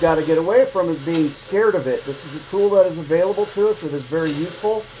what we've got to get away from is being scared of it. This is a tool that is available to us that is very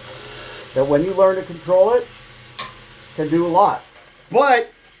useful, that when you learn to control it, can do a lot.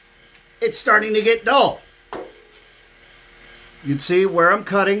 But it's starting to get dull. You can see where I'm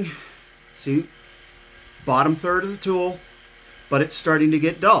cutting. See? Bottom third of the tool, but it's starting to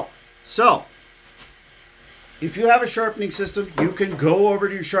get dull. So, if you have a sharpening system, you can go over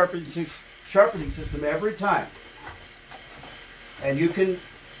to your sharpening system every time. And you can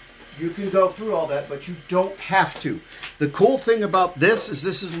go through all that, but you don't have to. The cool thing about this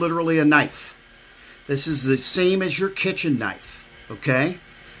is literally a knife. This is the same as your kitchen knife, okay?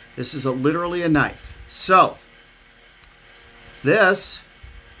 This is literally a knife. So, this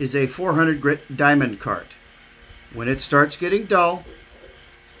is a 400 grit diamond cart. When it starts getting dull,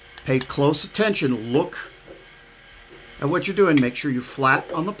 pay close attention. Look at what you're doing. Make sure you're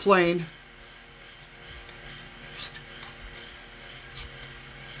flat on the plane.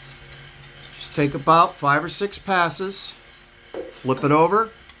 Just take about 5 or 6 passes. Flip it over.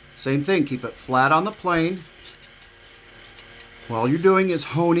 Same thing. Keep it flat on the plane. All you're doing is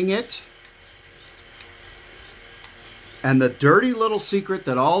honing it. And the dirty little secret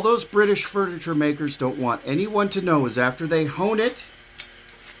that all those British furniture makers don't want anyone to know is after they hone it,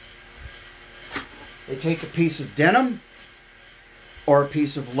 they take a piece of denim or a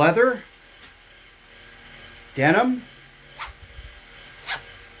piece of leather, denim,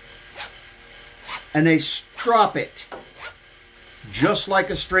 and they strop it just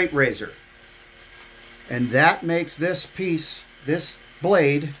like a straight razor. And that makes this piece, this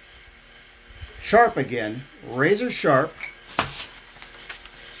blade, sharp again, razor sharp.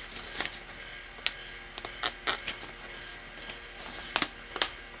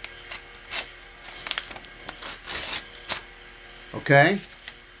 Okay?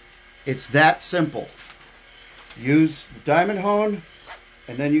 It's that simple. Use the diamond hone,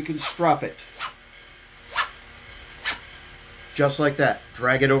 and then you can strop it. Just like that.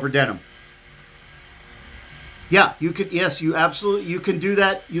 Drag it over denim. Yeah, you could. Yes, you absolutely. You can do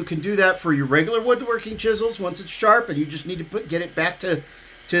that. You can do that for your regular woodworking chisels once it's sharp, and you just need to get it back to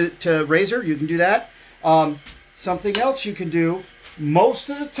razor. You can do that. Something else you can do most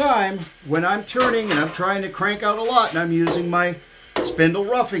of the time when I'm turning and I'm trying to crank out a lot, and I'm using my spindle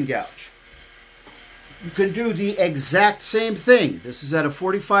roughing gouge. You can do the exact same thing. This is at a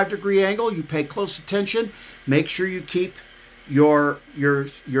 45-degree angle. You pay close attention. Make sure you keep your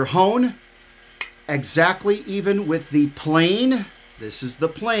hone exactly even with the plane. This is the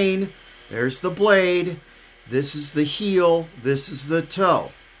plane. There's the blade. This is the heel. This is the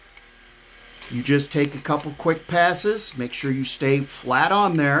toe. You just take a couple quick passes. Make sure you stay flat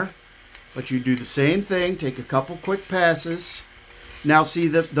on there. But you do the same thing. Take a couple quick passes. Now see,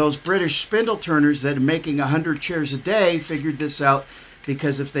 those British spindle turners that are making 100 chairs a day figured this out,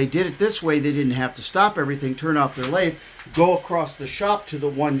 because if they did it this way, they didn't have to stop everything, turn off their lathe, go across the shop to the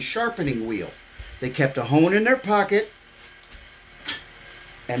one sharpening wheel. They kept a hone in their pocket,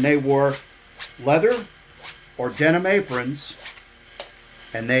 and they wore leather or denim aprons,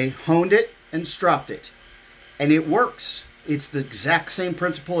 and they honed it and stropped it. And it works. It's the exact same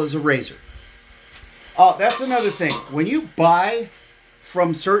principle as a razor. Oh, that's another thing. When you buy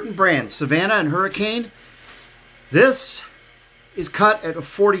from certain brands, Savannah and Hurricane, this is cut at a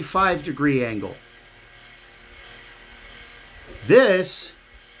 45-degree angle. This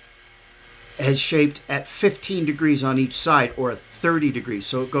is shaped at 15 degrees on each side, or a 30 degrees.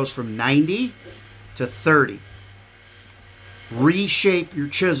 So it goes from 90 to 30. Reshape your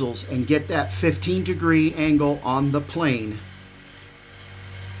chisels and get that 15-degree angle on the plane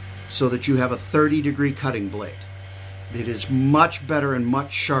so that you have a 30-degree cutting blade. It is much better and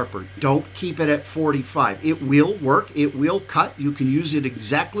much sharper. Don't keep it at 45. It will work. It will cut. You can use it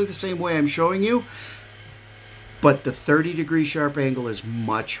exactly the same way I'm showing you. But the 30-degree sharp angle is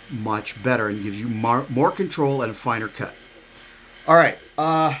much, much better and gives you more control and a finer cut. All right.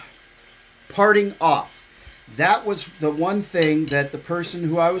 Parting off. That was the one thing that the person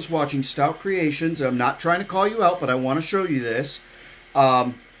who I was watching, Stout Creations, and I'm not trying to call you out, but I want to show you this,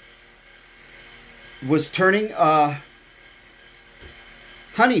 was turning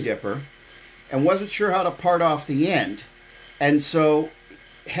honey dipper and wasn't sure how to part off the end, and so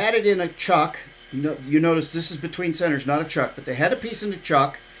had it in a chuck. You notice this is between centers, not a chuck, but they had a piece in the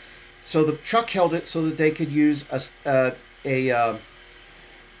chuck, so the chuck held it so that they could use a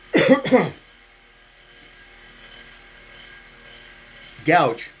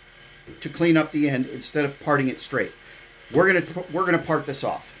gouge to clean up the end instead of parting it straight. We're gonna part this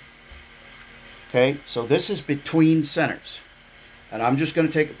off. Okay, so this is between centers, and I'm just going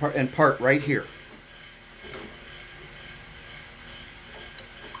to take it apart and part right here.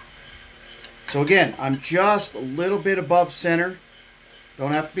 So again, I'm just a little bit above center.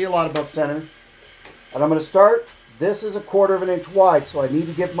 Don't have to be a lot above center. And I'm going to start. This is 1/4 of an inch wide, so I need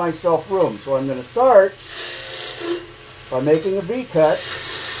to give myself room. So I'm going to start by making a V cut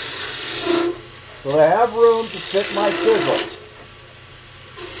so that I have room to fit my chisel.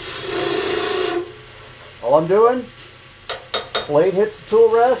 All I'm doing, blade hits the tool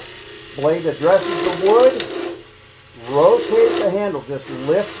rest, blade addresses the wood, rotate the handle, just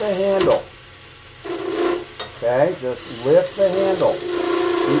lift the handle. Okay, just lift the handle.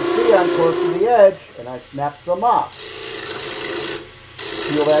 You can see I'm close to the edge, and I snap some off.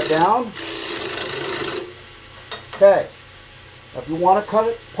 Peel that down. Okay, now if you want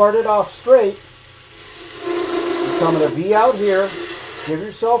to part it off straight, you come in a V out here, give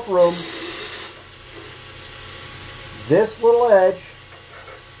yourself room. This little edge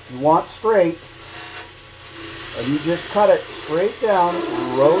you want straight, and you just cut it straight down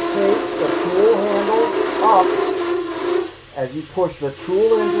and rotate the tool handle up as you push the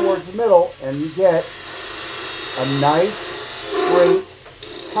tool in towards the middle, and you get a nice straight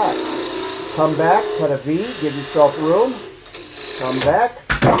cut. Come back, cut a V, give yourself room, come back,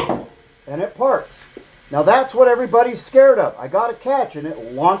 and it parts. Now that's what everybody's scared of. I got a catch and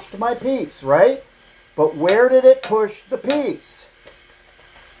it launched my piece, right? But where did it push the piece?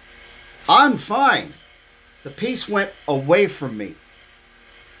 I'm fine. The piece went away from me.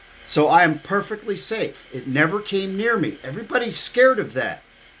 So I am perfectly safe. It never came near me. Everybody's scared of that.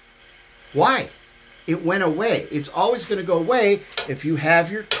 Why? It went away. It's always going to go away if you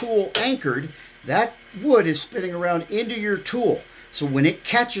have your tool anchored. That wood is spinning around into your tool. So when it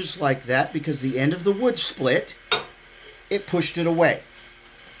catches like that, because the end of the wood split, it pushed it away.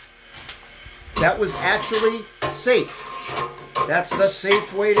 That was actually safe. That's the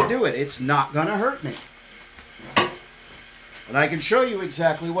safe way to do it. It's not going to hurt me. And I can show you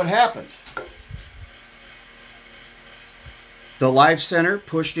exactly what happened. The live center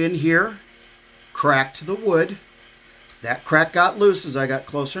pushed in here, cracked the wood. That crack got loose as I got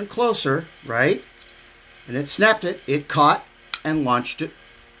closer and closer, right? And it snapped it. It caught and launched it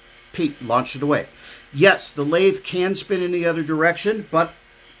away. Yes, the lathe can spin in the other direction, but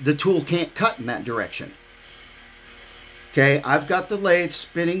the tool can't cut in that direction. Okay, I've got the lathe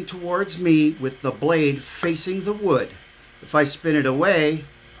spinning towards me with the blade facing the wood. If I spin it away,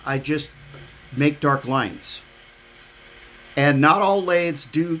 I just make dark lines. And not all lathes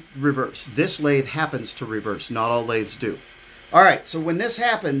do reverse. This lathe happens to reverse. Not all lathes do. All right, so when this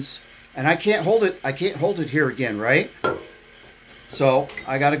happens, and I can't hold it here again, right? So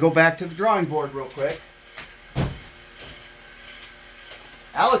I got to go back to the drawing board real quick.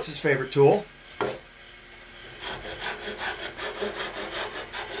 Alex's favorite tool.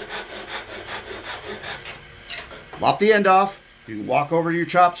 Lop the end off. You can walk over to your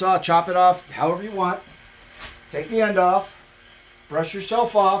chop saw, chop it off however you want. Take the end off. Brush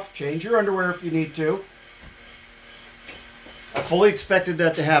yourself off. Change your underwear if you need to. I fully expected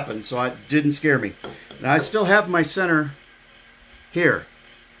that to happen, so it didn't scare me. Now I still have my center here.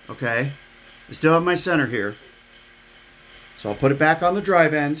 Okay? I still have my center here. So I'll put it back on the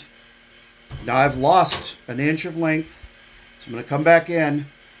drive end. Now I've lost an inch of length. So I'm going to come back in.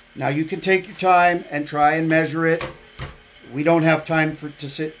 Now you can take your time and try and measure it. We don't have time to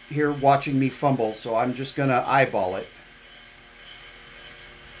sit here watching me fumble, so I'm just going to eyeball it.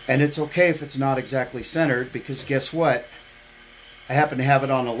 And it's okay if it's not exactly centered, because guess what? I happen to have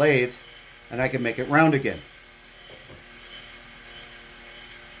it on a lathe, and I can make it round again.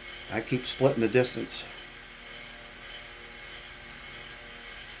 I keep splitting the distance.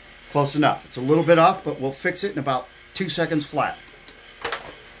 Close enough. It's a little bit off, but we'll fix it in about 2 seconds flat.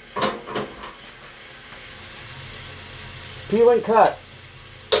 Peel and cut.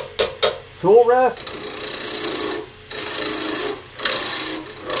 Tool rest.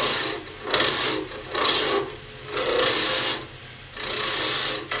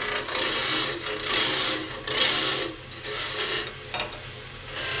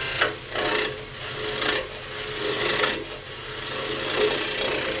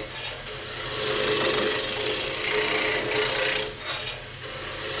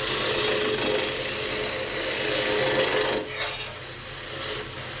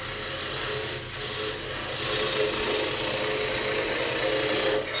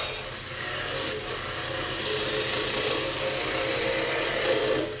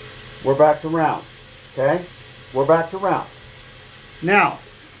 We're back to round, okay? We're back to round. Now,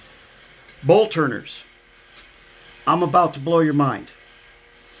 bolt turners. I'm about to blow your mind.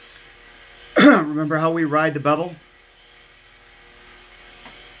 Remember how we ride the bevel?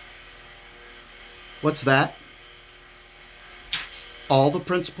 What's that? All the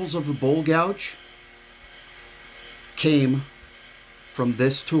principles of the bowl gouge came from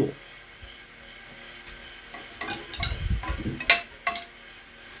this tool.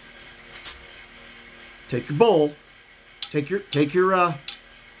 Take your bowl, take your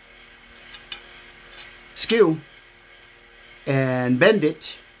skew, and bend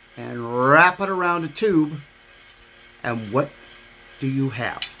it, and wrap it around a tube, and what do you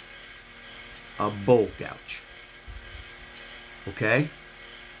have? A bowl gouge. Okay?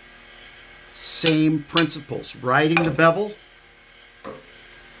 Same principles. Riding the bevel,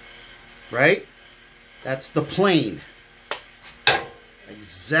 right? That's the plane.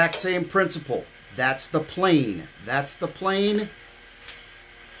 Exact same principle. That's the plane. That's the plane.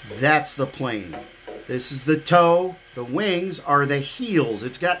 That's the plane. This is the toe. The wings are the heels.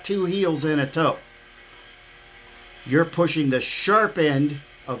 It's got 2 heels and a toe. You're pushing the sharp end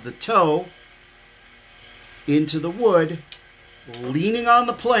of the toe into the wood, leaning on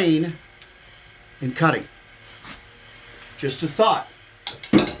the plane, and cutting. Just a thought.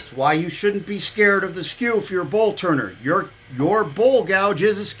 That's why you shouldn't be scared of the skew if you're a bowl turner. Your bowl gouge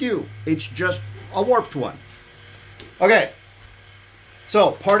is a skew. It's just a warped one. Okay,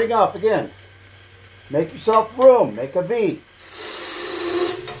 so parting up again. Make yourself room. Make a V.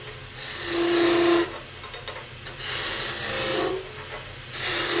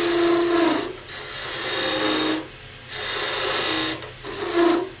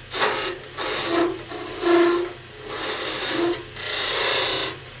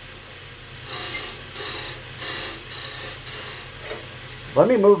 Let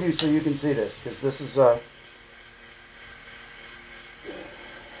me move you so you can see this, because this is okay,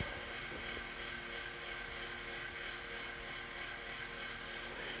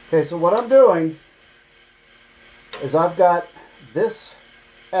 so what I'm doing is I've got this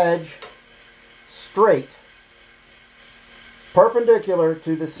edge straight, perpendicular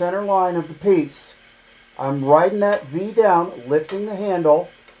to the center line of the piece. I'm riding that V down, lifting the handle,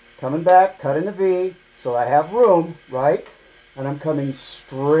 coming back, cutting the V so I have room, right? And I'm coming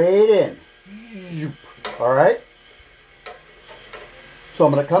straight in. All right? So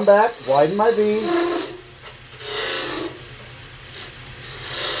I'm going to come back, widen my V.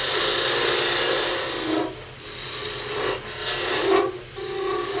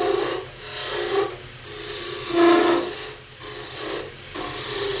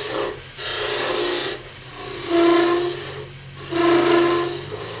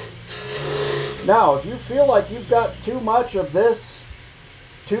 Now, if you feel like you've got too much of this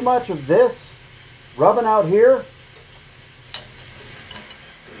rubbing out here,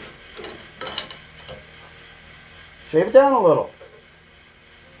 shave it down a little.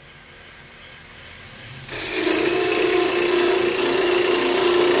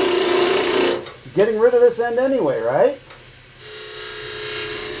 You're getting rid of this end anyway, right?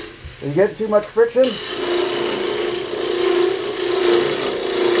 Are you getting too much friction?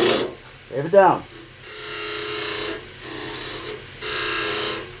 Shave it down.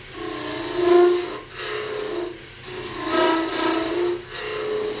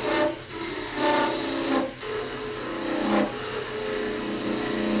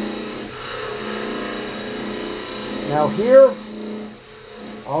 Now here,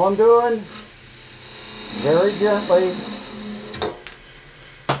 all I'm doing, very gently,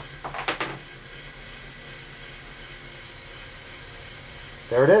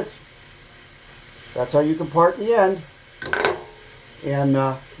 there it is. That's how you can part the end. And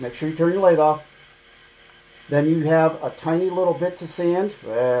make sure you turn your lathe off. Then you have a tiny little bit to sand.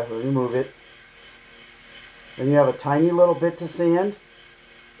 Remove it. Then you have a tiny little bit to sand.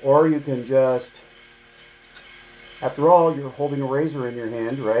 Or you can just, after all, you're holding a razor in your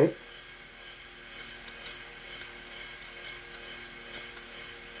hand, right?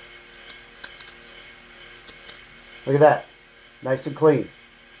 Look at that. Nice and clean.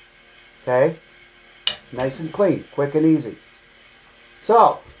 Okay? Nice and clean. Quick and easy.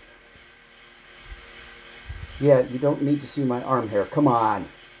 So, yeah, you don't need to see my arm hair. Come on.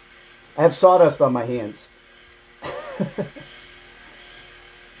 I have sawdust on my hands.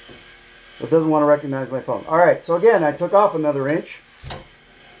 It doesn't want to recognize my phone. All right, so again, I took off another inch.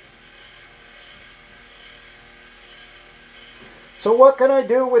 So what can I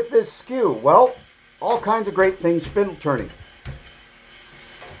do with this skew? Well, all kinds of great things spindle turning.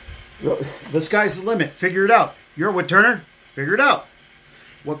 The sky's the limit. Figure it out. You're a wood turner. Figure it out.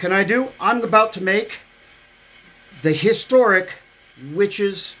 What can I do? I'm about to make the historic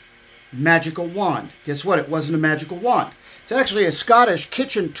witch's magical wand. Guess what? It wasn't a magical wand. It's actually a Scottish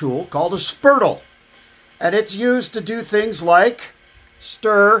kitchen tool called a spurtle. And it's used to do things like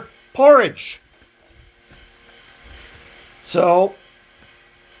stir porridge. So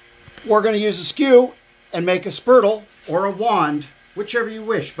we're going to use a skew and make a spurtle or a wand, whichever you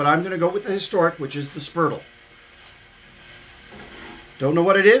wish. But I'm going to go with the historic, which is the spurtle. Don't know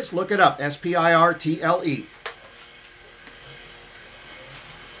what it is? Look it up. S-P-I-R-T-L-E.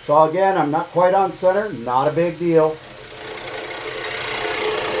 So again, I'm not quite on center. Not a big deal.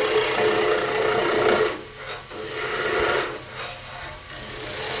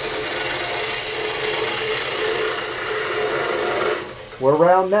 We're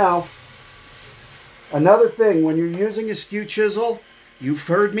round now. Another thing, when you're using a skew chisel, you've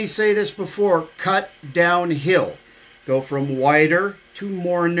heard me say this before, cut downhill. Go from wider to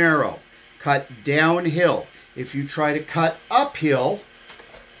more narrow. Cut downhill. If you try to cut uphill,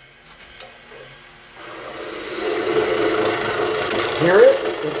 hear it?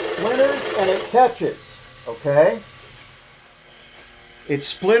 It splinters and it catches, okay? It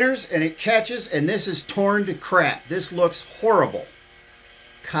splinters and it catches, and this is torn to crap. This looks horrible.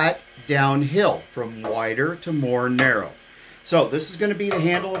 Cut downhill from wider to more narrow. So this is going to be the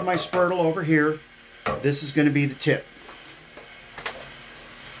handle of my spurtle over here. This is going to be the tip.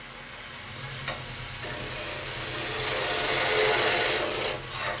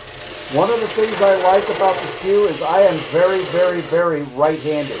 One of the things I like about the skew is I am very, very, very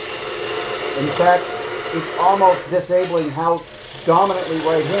right-handed. In fact, it's almost disabling how dominantly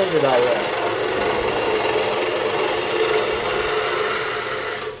right-handed I am.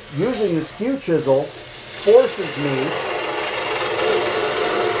 Using the skew chisel forces me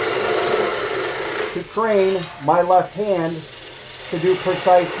to train my left hand to do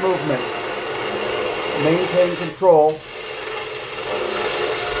precise movements, maintain control,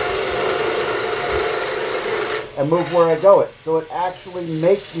 and move where I go it. So it actually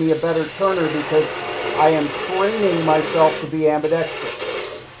makes me a better turner because I am training myself to be ambidextrous.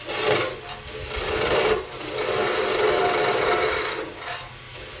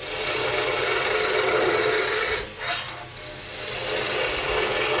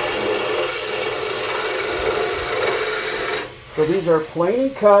 So these are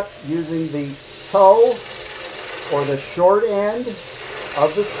planing cuts using the toe or the short end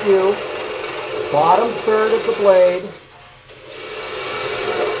of the skew, bottom third of the blade,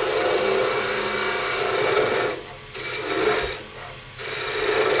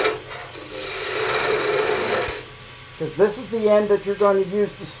 because this is the end that you're going to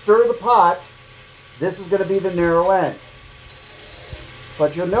use to stir the pot. This is going to be the narrow end.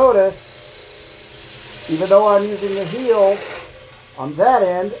 But you'll notice, even though I'm using the heel on that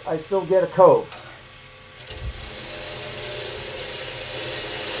end, I still get a cove.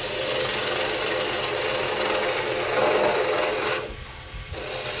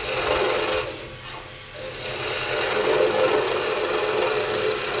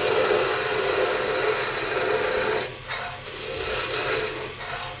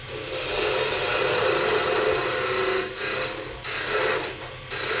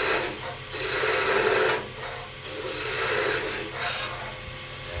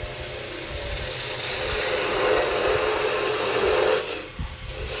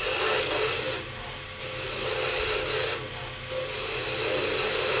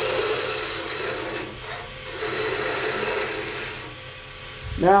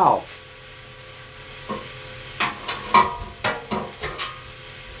 Now,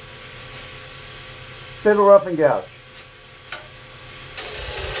 spindle rough and gouge.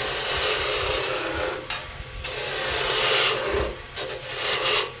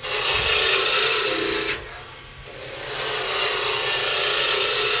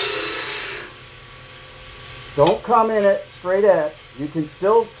 Don't come in it straight at. You can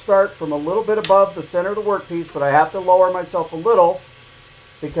still start from a little bit above the center of the workpiece, but I have to lower myself a little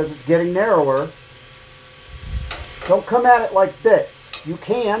because it's getting narrower. Don't come at it like this. You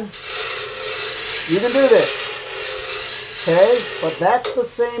can do this, okay? But that's the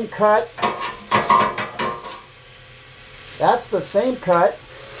same cut. That's the same cut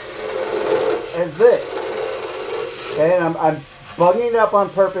as this, okay? And I'm bugging it up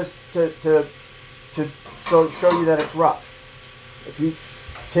on purpose to show you that it's rough. If you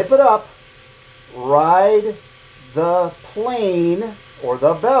tip it up, ride the plane or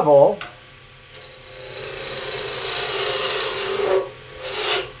the bevel,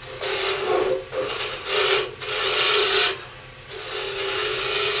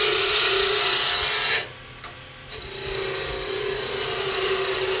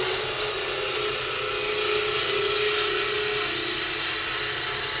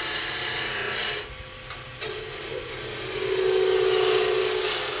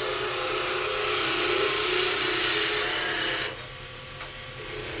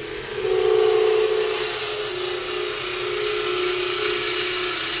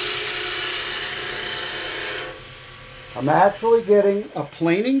 I'm actually getting a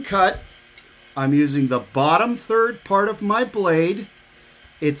planing cut. I'm using the bottom third part of my blade.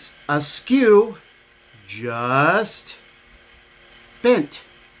 It's a skew, just bent.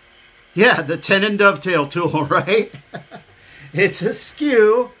 Yeah, the tenon dovetail tool, right? It's a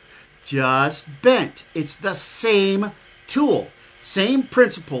skew, just bent. It's the same tool, same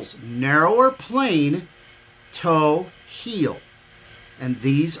principles, narrower plane, toe, heel. And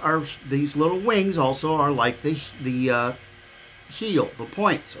these little wings also are like the heel, the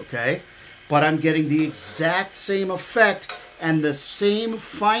points, okay? But I'm getting the exact same effect and the same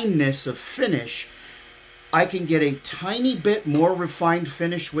fineness of finish. I can get a tiny bit more refined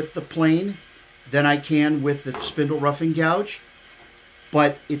finish with the plane than I can with the spindle roughing gouge.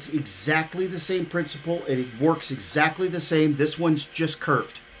 But it's exactly the same principle. It works exactly the same. This one's just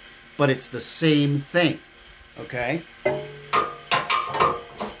curved. But it's the same thing, okay?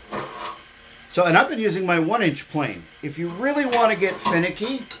 So, and I've been using my 1-inch plane. If you really want to get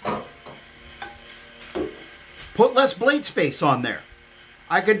finicky, put less blade space on there.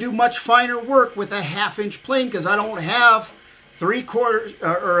 I could do much finer work with a 1/2-inch plane because I don't have 3/4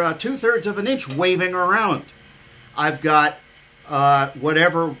 or 2/3 of an inch waving around. I've got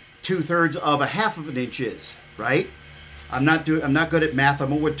whatever 2/3 of a 1/2 of an inch is, right? I'm not good at math.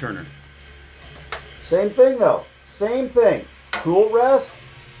 I'm a wood turner. Same thing though. Same thing. Tool rest.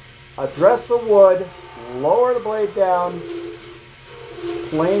 Address the wood, lower the blade down,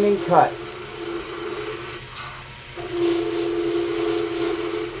 planing cut.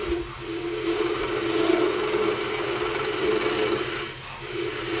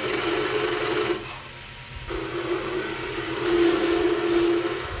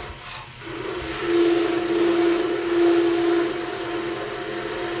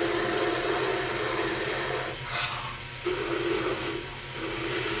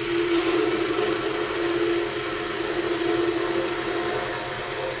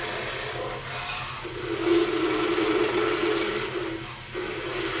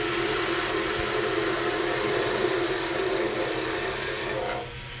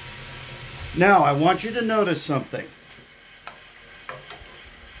 Now, I want you to notice something.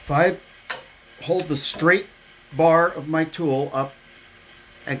 If I hold the straight bar of my tool up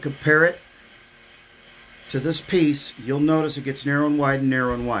and compare it to this piece, you'll notice it gets narrow and wide and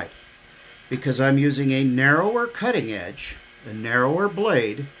narrow and wide. Because I'm using a narrower cutting edge, a narrower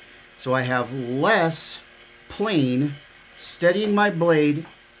blade, so I have less plane steadying my blade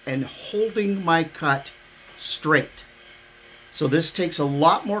and holding my cut straight. So this takes a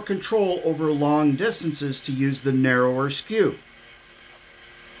lot more control over long distances to use the narrower skew.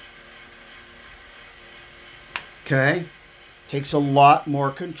 Okay? Takes a lot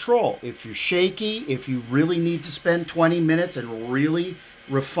more control. If you're shaky, if you really need to spend 20 minutes and really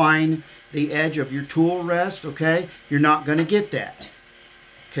refine the edge of your tool rest, okay, you're not going to get that.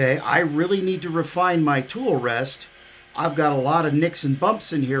 Okay, I really need to refine my tool rest. I've got a lot of nicks and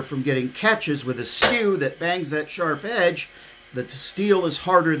bumps in here from getting catches with a skew that bangs that sharp edge. The steel is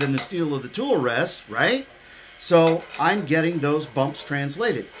harder than the steel of the tool rest, right? So I'm getting those bumps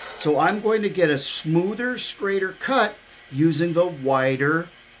translated. So I'm going to get a smoother, straighter cut using the wider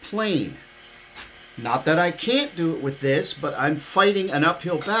plane. Not that I can't do it with this, but I'm fighting an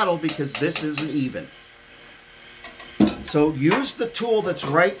uphill battle because this isn't even. So use the tool that's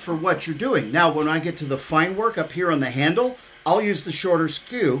right for what you're doing. Now, when I get to the fine work up here on the handle, I'll use the shorter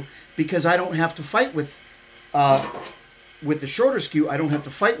skew because I don't have to fight with the shorter skew. I don't have to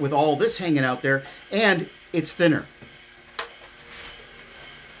fight with all this hanging out there, and it's thinner.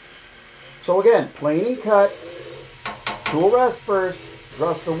 So again, plane and cut, tool rest first,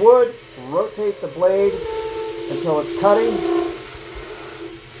 dress the wood, rotate the blade until it's cutting.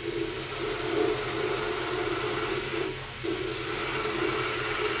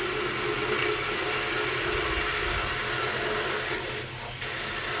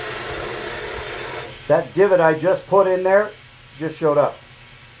 That divot I just put in there just showed up.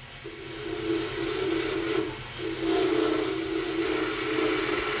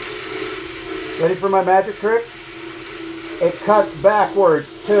 Ready for my magic trick? It cuts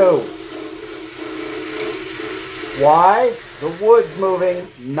backwards too. Why? The wood's moving,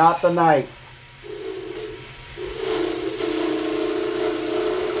 not the knife.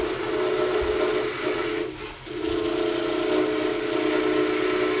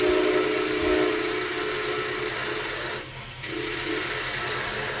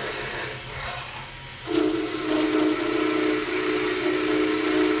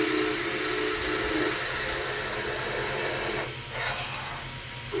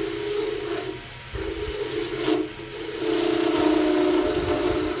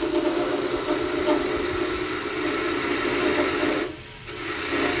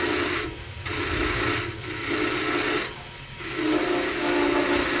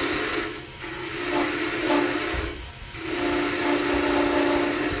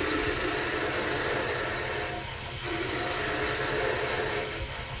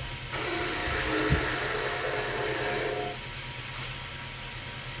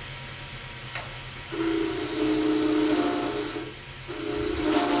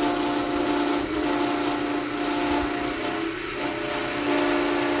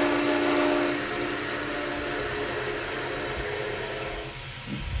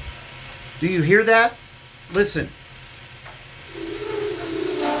 Do you hear that? Listen. You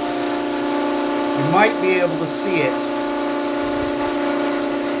might be able to see it.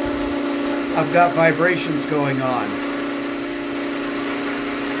 I've got vibrations going on.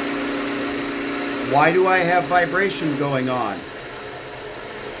 Why do I have vibration going on?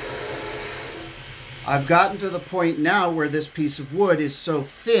 I've gotten to the point now where this piece of wood is so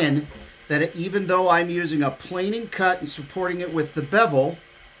thin that even though I'm using a planing cut and supporting it with the bevel,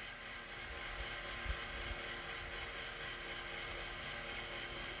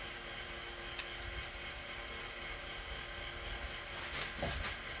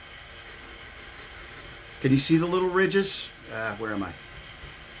 can you see the little ridges? Where am I?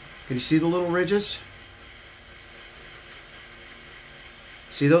 Can you see the little ridges?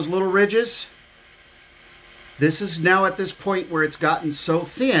 See those little ridges? This is now at this point where it's gotten so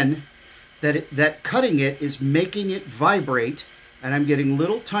thin that that cutting it is making it vibrate, and I'm getting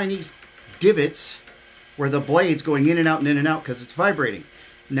little tiny divots where the blade's going in and out and in and out because it's vibrating.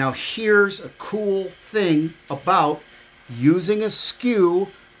 Now here's a cool thing about using a skew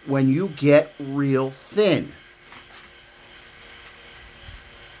when you get real thin.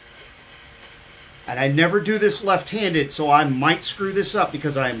 And I never do this left-handed, so I might screw this up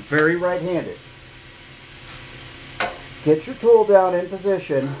because I am very right-handed. Get your tool down in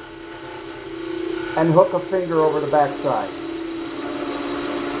position and hook a finger over the backside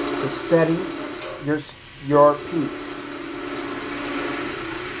to steady your piece.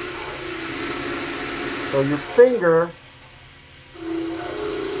 So your finger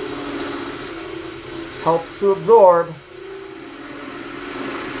helps to absorb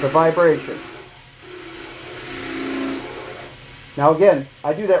the vibration. Now again,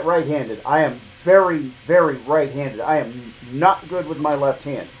 I do that right-handed. I am very, very right-handed. I am not good with my left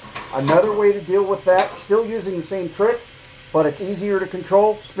hand. Another way to deal with that, still using the same trick, but it's easier to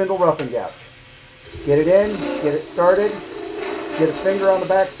control, spindle rough and gouge. Get it in, get it started, get a finger on the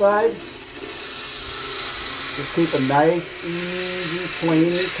back side. Just keep a nice, easy,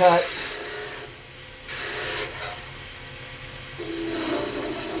 plain cut.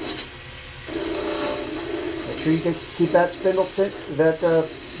 Make sure you can keep that spindle, that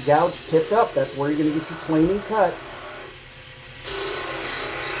gouge tipped up. That's where you're going to get your planing cut.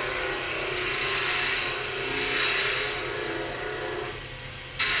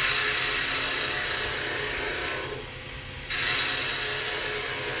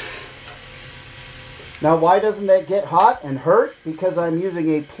 Now, why doesn't that get hot and hurt? Because I'm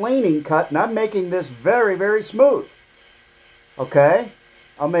using a planing cut and I'm making this very, very smooth. Okay?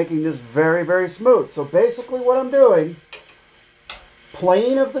 I'm making this very, very smooth. So basically what I'm doing,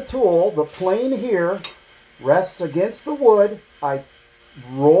 plane of the tool, the plane here rests against the wood. I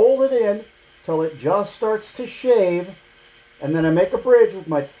roll it in till it just starts to shave. And then I make a bridge with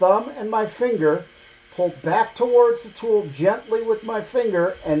my thumb and my finger, pull back towards the tool gently with my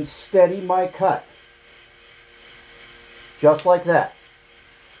finger and steady my cut. Just like that.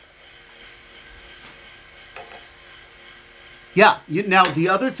 Yeah, now the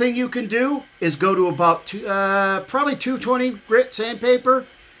other thing you can do is go to about probably 220 grit sandpaper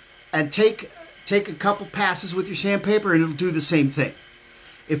and take a couple passes with your sandpaper and it'll do the same thing.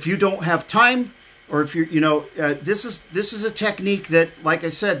 If you don't have time, or if you're, this is a technique that, like I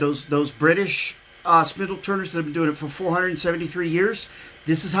said, those British spindle turners that have been doing it for 473 years,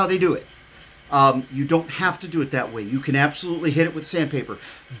 this is how they do it. You don't have to do it that way. You can absolutely hit it with sandpaper.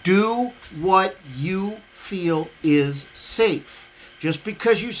 Do what you feel is safe. Just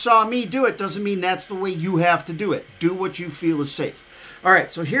because you saw me do it doesn't mean that's the way you have to do it. Do what you feel is safe. All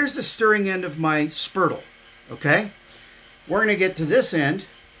right, so here's the stirring end of my spurtle, okay? We're going to get to this end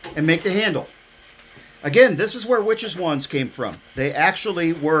and make the handle. Again, this is where witches' wands came from. They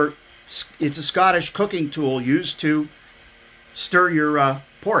actually were, it's a Scottish cooking tool used to stir your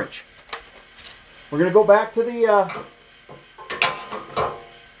porridge. We're going to go back to the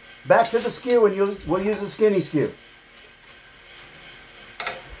skew, and we'll use the skinny skew.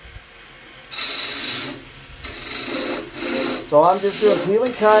 So I'm just doing peel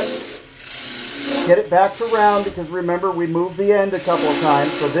and cut, get it back to round, because remember we moved the end a couple of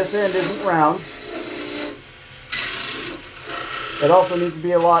times, so this end isn't round. It also needs to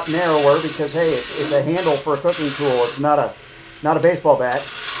be a lot narrower because, hey, it's a handle for a cooking tool. It's not a baseball bat.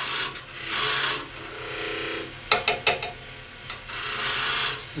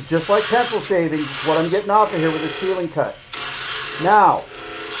 This is just like pencil shaving. It's what I'm getting off of here with this peeling cut. Now,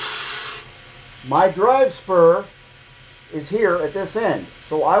 my drive spur is here at this end.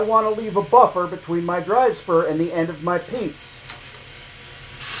 So I want to leave a buffer between my drive spur and the end of my piece.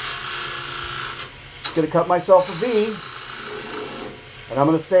 I'm going to cut myself a V. And I'm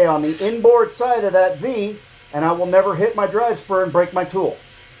going to stay on the inboard side of that V. And I will never hit my drive spur and break my tool.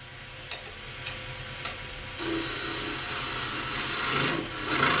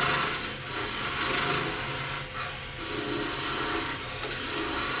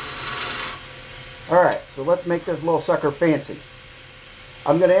 Alright, so let's make this little sucker fancy.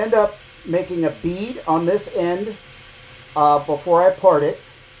 I'm going to end up making a bead on this end before I part it.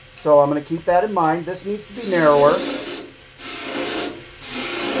 So I'm going to keep that in mind. This needs to be narrower.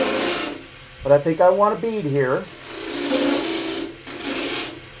 But I think I want a bead here.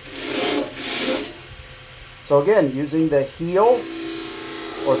 So again, using the heel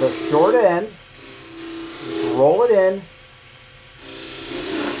or the short end, just roll it in.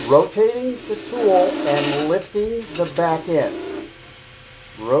 Rotating the tool and lifting the back end.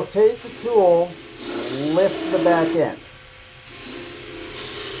 Rotate the tool, lift the back end.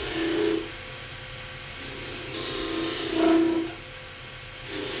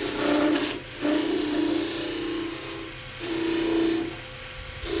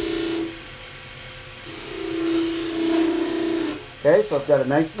 Okay, so I've got a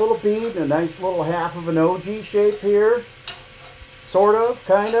nice little bead and a nice little half of an OG shape here. Sort of,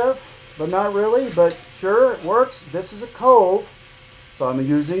 kind of, but not really, but sure, it works. This is a cove, so I'm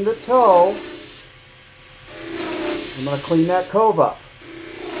using the toe. I'm going to clean that cove up.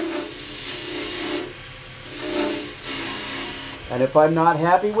 And if I'm not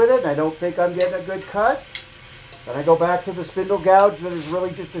happy with it, and I don't think I'm getting a good cut, Then I go back to the spindle gouge that is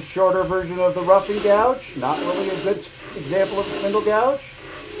really just a shorter version of the roughing gouge. Not really a good example of a spindle gouge,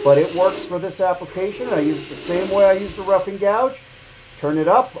 but it works for this application. I use it the same way I use the roughing gouge. Turn it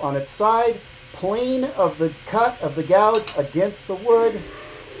up on its side, plane of the cut of the gouge against the wood,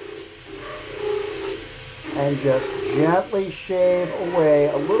 and just gently shave away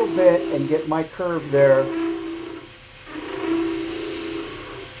a little bit and get my curve there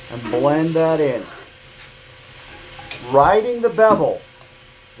and blend that in. Riding the bevel,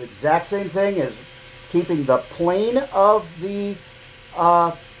 the exact same thing as keeping the plane of the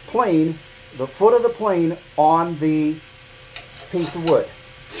plane, the foot of the plane on the piece of wood.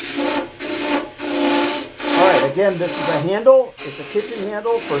 Alright, again, this is a handle. It's a kitchen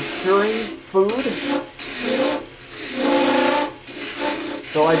handle for stirring food.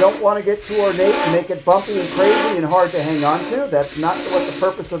 So I don't want to get too ornate and make it bumpy and crazy and hard to hang on to. That's not what the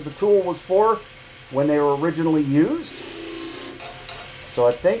purpose of the tool was for when they were originally used. So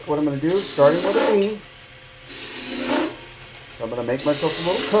I think what I'm going to do, starting with a V, so I'm going to make myself a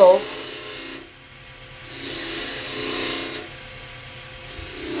little cove.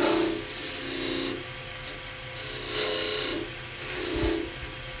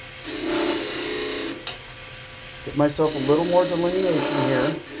 Give myself a little more delineation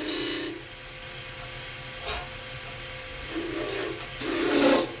here.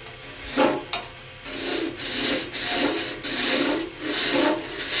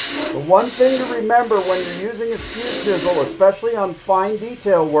 The one thing to remember when you're using a skew chisel, especially on fine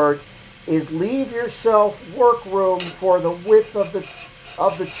detail work, is leave yourself work room for the width of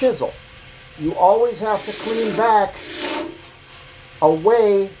the chisel. You always have to clean back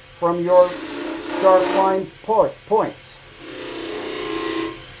away from your sharp line points.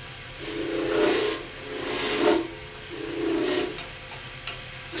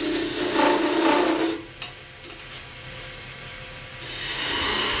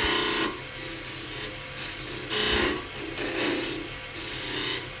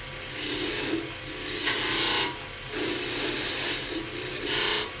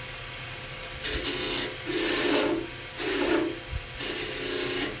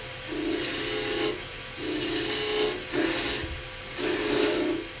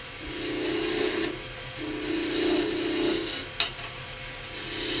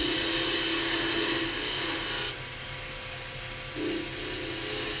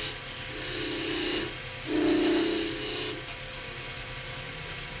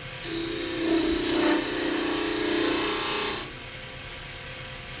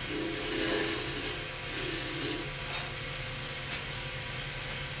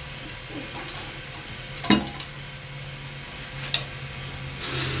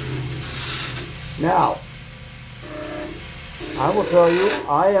 Now, I will tell you,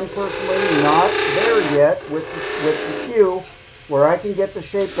 I am personally not there yet with the skew where I can get the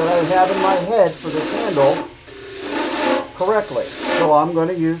shape that I have in my head for this handle correctly. So I'm going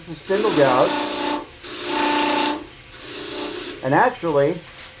to use the spindle gouge. And actually,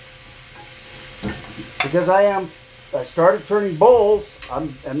 because I started turning bowls,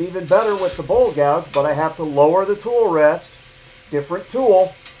 I'm even better with the bowl gouge, but I have to lower the tool rest, different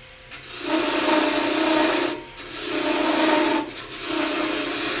tool.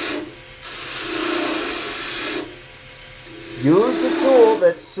 Use the tool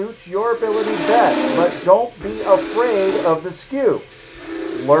that suits your ability best, but don't be afraid of the skew.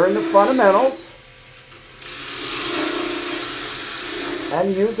 Learn the fundamentals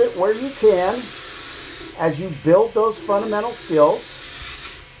and use it where you can as you build those fundamental skills.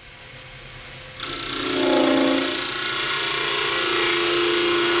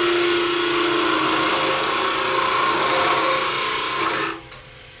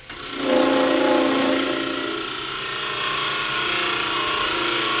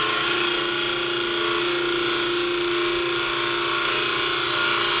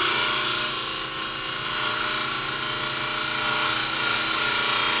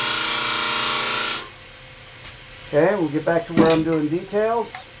 Okay, we'll get back to where I'm doing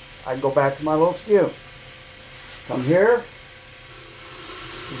details. I can go back to my little skew. Come here,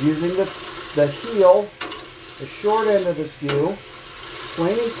 using the heel, the short end of the skew,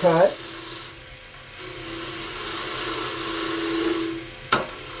 plane and cut.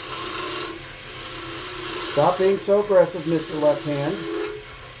 Stop being so aggressive, Mr. Left Hand.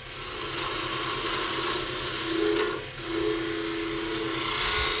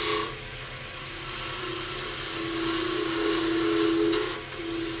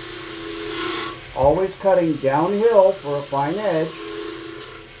 Always cutting downhill for a fine edge,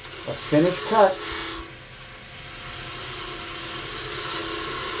 a finished cut.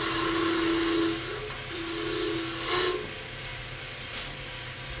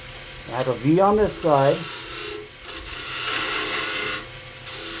 I have a V on this side.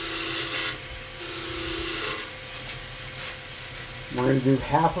 We're going to do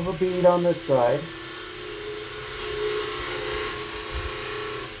half of a bead on this side.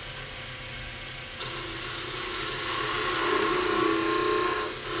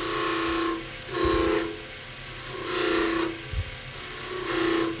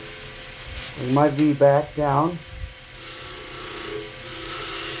 Bring my V back down.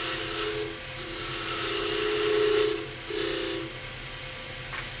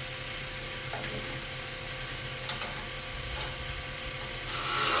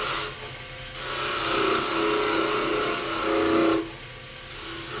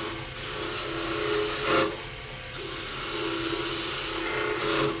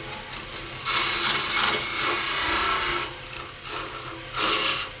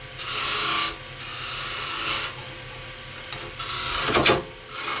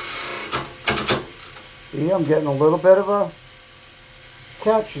 See, I'm getting a little bit of a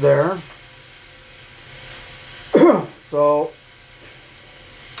catch there. So,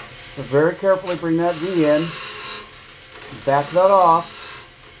 very carefully bring that V in, back that off.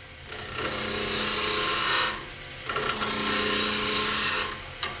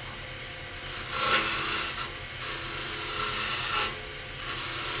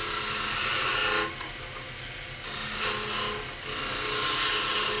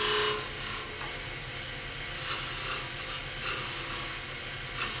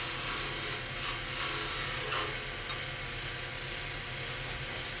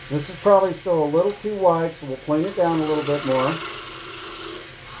 This is probably still a little too wide, so we'll plane it down a little bit more.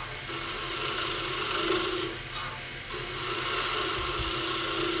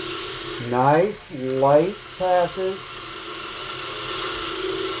 Nice, light passes.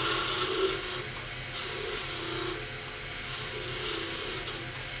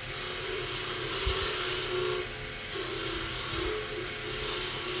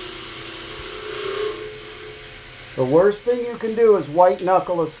 The worst thing you can do is white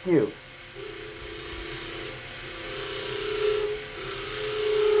knuckle a skew.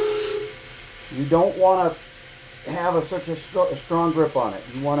 You don't want to have such a strong grip on it.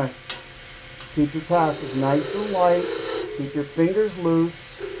 You want to keep your passes nice and light. Keep your fingers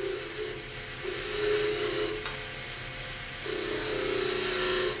loose.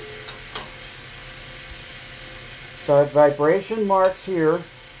 So I have vibration marks here.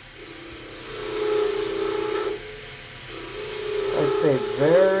 I stay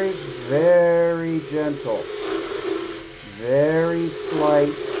very, very gentle, very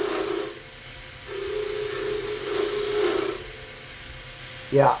slight.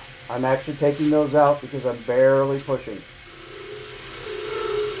 Yeah, I'm actually taking those out because I'm barely pushing.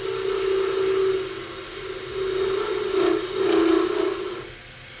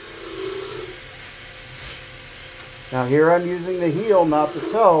 Now here I'm using the heel, not the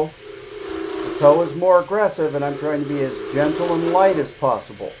toe. The toe is more aggressive and I'm trying to be as gentle and light as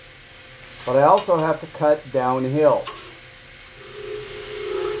possible. But I also have to cut downhill.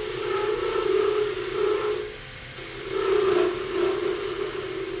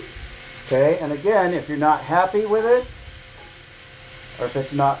 Okay, and again, if you're not happy with it, or if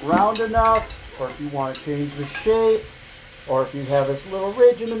it's not round enough, or if you want to change the shape, or if you have this little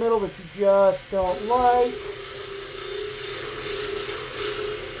ridge in the middle that you just don't like,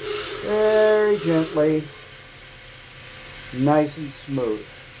 very gently, nice and smooth.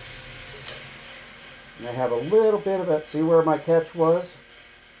 And I have a little bit of it. See where my catch was?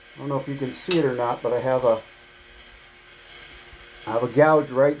 I don't know if you can see it or not, but I have a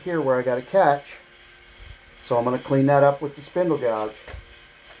gouge right here where I got a catch. So I'm going to clean that up with the spindle gouge.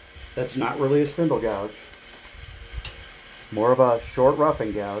 That's not really a spindle gouge. More of a short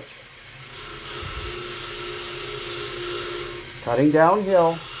roughing gouge. Cutting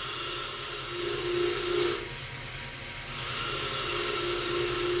downhill.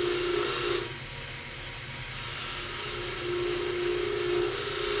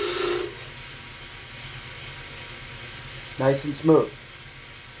 Nice and smooth.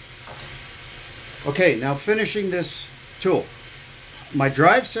 Okay, now finishing this tool. My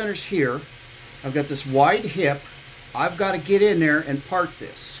drive center's here. I've got this wide hip. I've got to get in there and part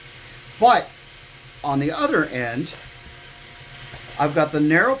this. But on the other end, I've got the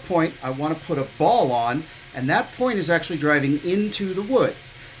narrow point I want to put a ball on, and that point is actually driving into the wood.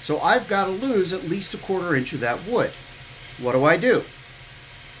 So I've got to lose at least 1/4 inch of that wood. What do?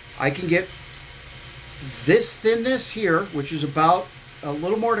 I can get this thinness here, which is about a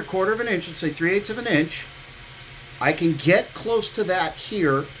little more than 1/4 of an inch, let's say 3/8 of an inch. I can get close to that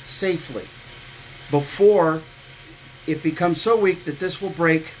here safely before it becomes so weak that this will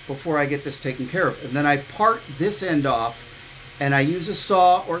break before I get this taken care of. And then I part this end off, and I use a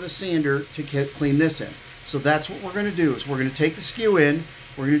saw or the sander to clean this end. So that's what we're going to do, is we're going to take the skew in,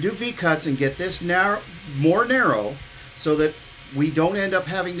 we're going to do V-cuts and get this more narrow so that we don't end up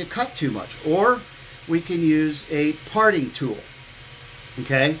having to cut too much. Or we can use a parting tool,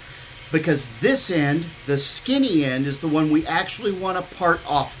 okay? Because this end, the skinny end, is the one we actually want to part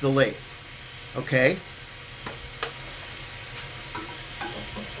off the lathe, okay?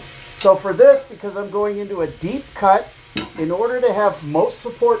 So for this, because I'm going into a deep cut, in order to have most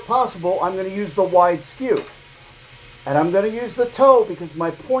support possible, I'm going to use the wide skew. And I'm going to use the toe because my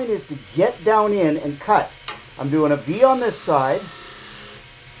point is to get down in and cut. I'm doing a V on this side.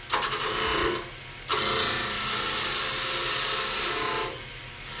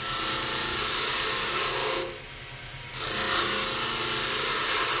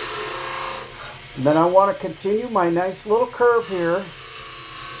 And then I want to continue my nice little curve here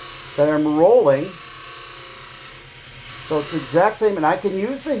that I'm rolling. So it's the exact same, and I can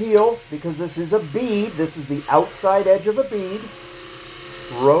use the heel because this is a bead. This is the outside edge of a bead.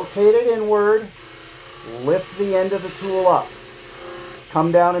 Rotate it inward, lift the end of the tool up,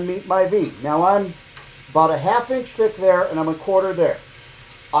 come down and meet my V. Now I'm about a 1/2 inch thick there, and I'm a 1/4 there.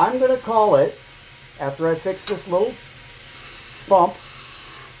 I'm going to call it, after I fix this little bump,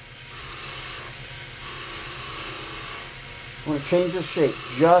 I'm going to change the shape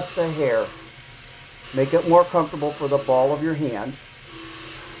just a hair. Make it more comfortable for the ball of your hand.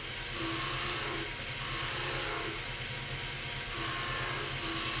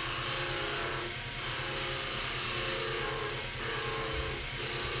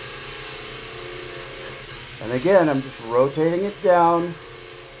 And again, I'm just rotating it down,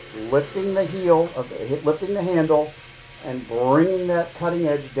 lifting the lifting the handle, and bringing that cutting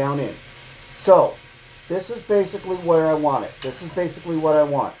edge down in. So, this is basically where I want it. This is basically what I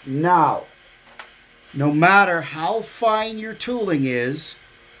want. Now, no matter how fine your tooling is,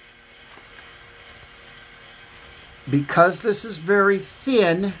 because this is very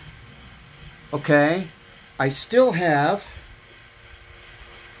thin, okay, I still have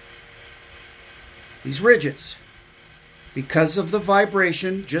these ridges. Because of the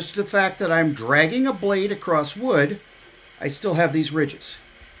vibration, just the fact that I'm dragging a blade across wood, I still have these ridges.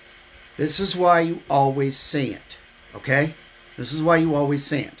 This is why you always sand, okay? This is why you always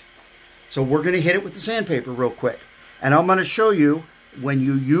sand. So we're going to hit it with the sandpaper real quick. And I'm going to show you, when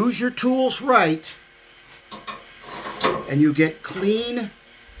you use your tools right, and you get clean,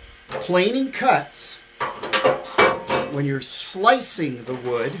 planing cuts, when you're slicing the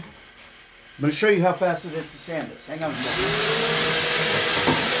wood, I'm going to show you how fast it is to sand this. Hang on a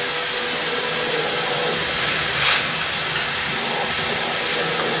second.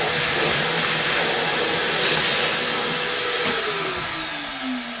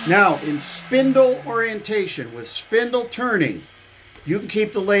 Now, in spindle orientation, with spindle turning, you can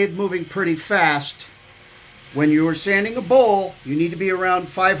keep the lathe moving pretty fast. When you are sanding a bowl, you need to be around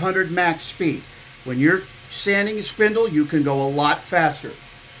 500 max speed. When you're sanding a spindle, you can go a lot faster.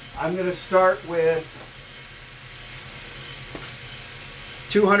 I'm going to start with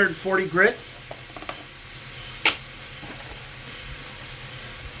 240 grit.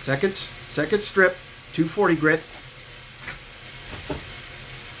 Second strip, 240 grit.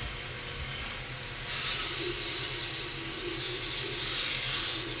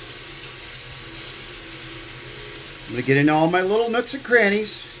 I'm going to get into all my little nooks and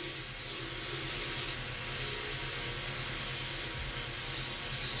crannies.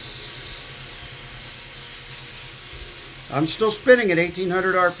 I'm still spinning at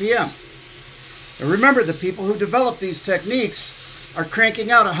 1800 RPM. And remember, the people who develop these techniques are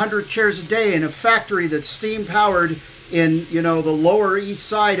cranking out 100 chairs a day in a factory that's steam powered in, the lower east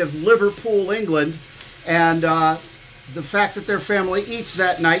side of Liverpool, England. And the fact that their family eats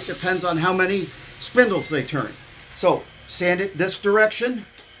that night depends on how many spindles they turn. So, sand it this direction,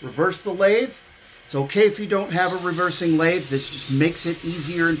 reverse the lathe. It's okay if you don't have a reversing lathe. This just makes it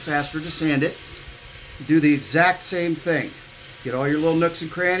easier and faster to sand it. Do the exact same thing. Get all your little nooks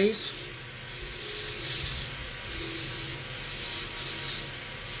and crannies.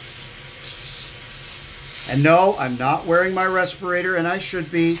 And no, I'm not wearing my respirator, and I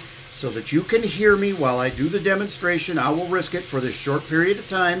should be, so that you can hear me while I do the demonstration. I will risk it for this short period of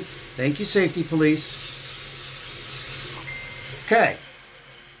time. Thank you, safety police. Okay,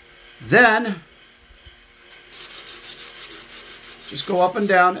 then just go up and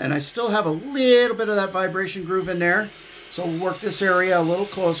down, and I still have a little bit of that vibration groove in there, so we'll work this area a little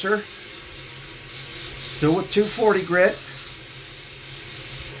closer. Still with 240 grit.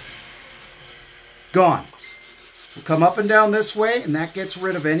 Gone. We'll come up and down this way, and that gets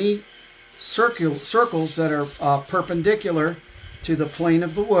rid of any circles that are perpendicular to the plane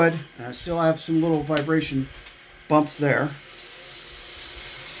of the wood. And I still have some little vibration bumps there.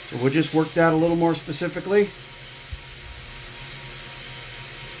 So we'll just work that a little more specifically.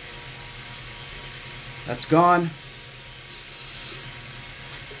 That's gone.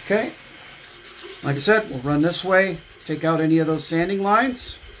 Okay. Like I said, we'll run this way, take out any of those sanding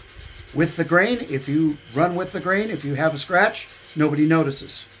lines with the grain. If you run with the grain, if you have a scratch, nobody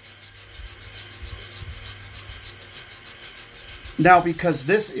notices. Now, because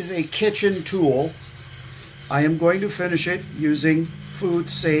this is a kitchen tool, I am going to finish it using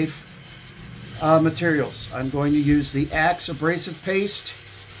food-safe materials. I'm going to use the Axe abrasive paste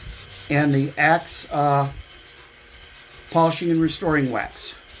and the Axe polishing and restoring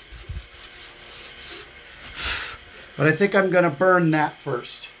wax. But I think I'm going to burn that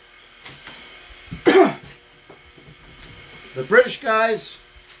first. The British guys,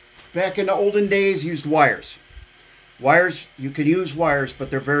 back in the olden days, used wires. Wires, you can use wires, but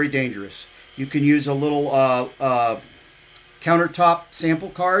they're very dangerous. You can use a little countertop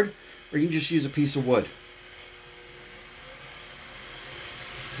sample card, or you can just use a piece of wood.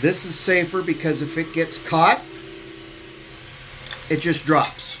 This is safer because if it gets caught, it just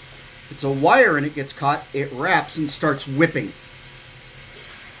drops. If it's a wire and it gets caught, it wraps and starts whipping.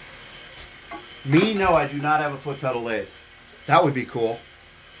 Me, no, I do not have a foot pedal lathe. That would be cool.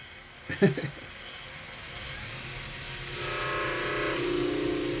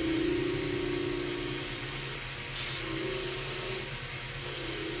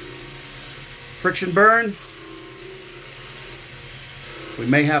 Friction burn. We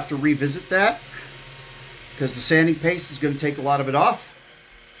may have to revisit that because the sanding paste is going to take a lot of it off.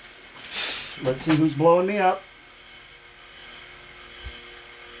 Let's see who's blowing me up.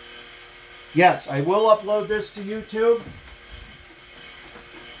 Yes, I will upload this to YouTube.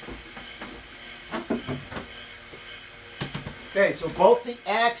 Okay, so both the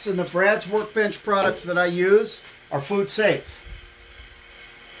Axe and the Brad's Workbench products that I use are food safe.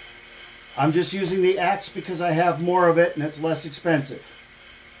 I'm just using the Axe because I have more of it and it's less expensive.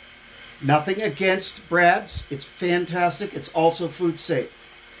 Nothing against Brad's. It's fantastic. It's also food safe.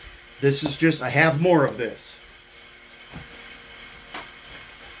 This is just, I have more of this.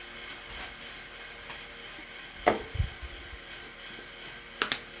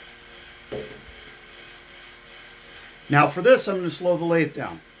 Now for this, I'm going to slow the lathe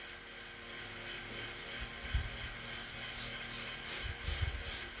down.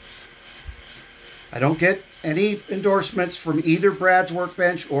 I don't get any endorsements from either Brad's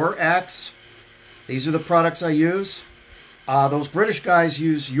Workbench or Axe. These are the products I use. Those British guys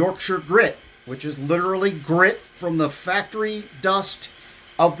use Yorkshire grit, which is literally grit from the factory dust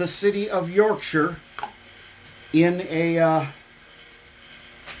of the city of Yorkshire in a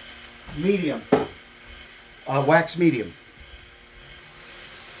medium, wax medium.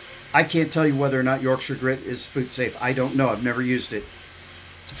 I can't tell you whether or not Yorkshire grit is food safe. I don't know. I've never used it.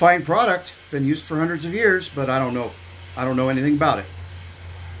 It's a fine product, been used for hundreds of years, but I don't know. I don't know anything about it.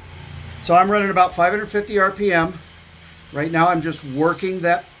 So I'm running about 550 RPM. Right now I'm just working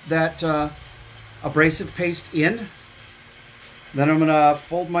that abrasive paste in. Then I'm going to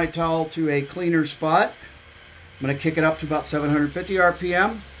fold my towel to a cleaner spot. I'm going to kick it up to about 750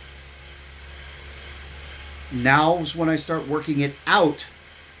 RPM. Now is when I start working it out.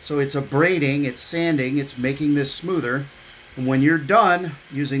 So it's abrading, it's sanding, it's making this smoother. And when you're done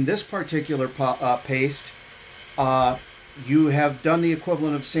using this particular paste, you have done the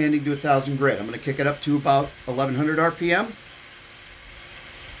equivalent of sanding to 1,000 grit. I'm going to kick it up to about 1,100 RPM.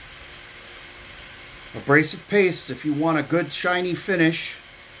 Abrasive pastes, if you want a good shiny finish,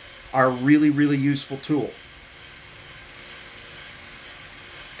 are a really, really useful tool.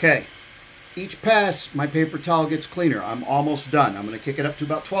 Okay, each pass, my paper towel gets cleaner. I'm almost done. I'm going to kick it up to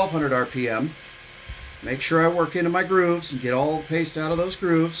about 1,200 RPM. Make sure I work into my grooves and get all the paste out of those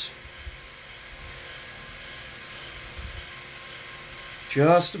grooves.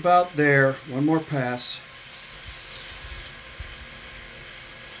 Just about there. One more pass.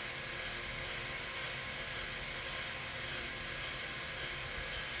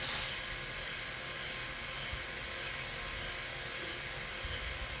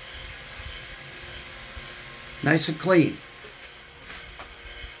 Nice and clean.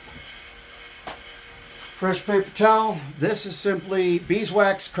 Fresh paper towel. This is simply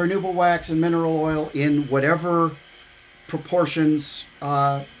beeswax, carnauba wax, and mineral oil in whatever proportions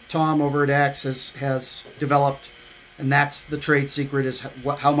Tom over at Axe has developed, and that's the trade secret, is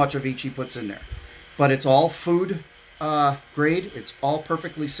how much of each he puts in there. But it's all food grade. It's all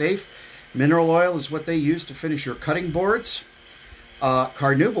perfectly safe. Mineral oil is what they use to finish your cutting boards.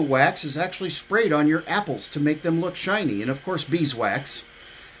 Carnauba wax is actually sprayed on your apples to make them look shiny. And of course, beeswax.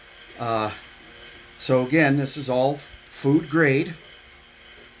 So again, this is all food grade,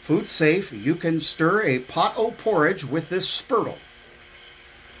 food safe. You can stir a pot o' porridge with this spurtle.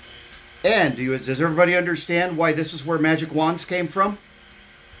 And does everybody understand why this is where magic wands came from?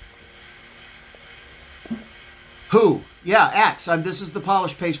 Who? Yeah, Axe. This is the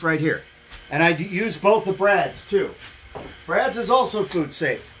polish paste right here. And I use both the Brads too. Brads is also food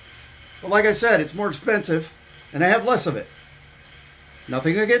safe. But like I said, it's more expensive and I have less of it.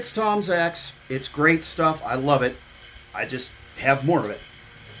 Nothing against Tom's Axe. It's great stuff. I love it. I just have more of it.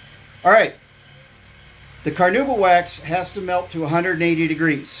 All right. The Carnauba wax has to melt to 180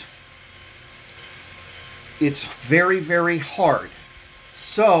 degrees. It's very, very hard.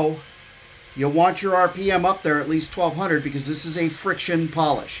 So you want your RPM up there at least 1200 because this is a friction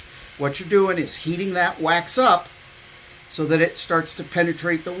polish. What you're doing is heating that wax up so that it starts to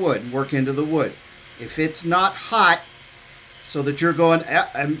penetrate the wood and work into the wood. If it's not hot, so that you're going,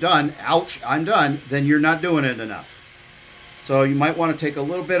 I'm done, ouch, I'm done, then you're not doing it enough. So you might want to take a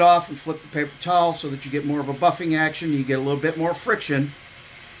little bit off and flip the paper towel so that you get more of a buffing action, you get a little bit more friction.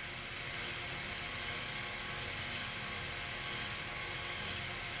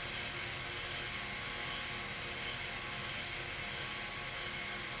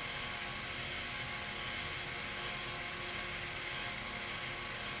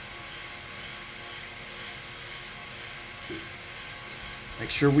 Make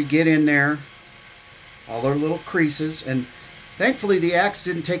sure we get in there, all our little creases, and thankfully the axe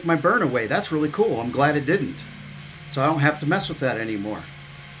didn't take my burn away. That's really cool. I'm glad it didn't. So I don't have to mess with that anymore.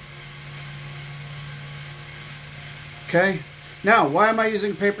 Okay, now why am I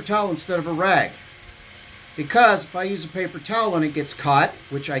using a paper towel instead of a rag? Because if I use a paper towel and it gets caught,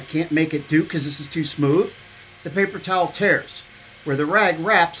 which I can't make it do because this is too smooth, the paper towel tears. Where the rag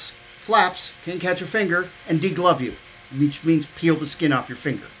wraps, flaps, can catch a finger, and deglove you, which means peel the skin off your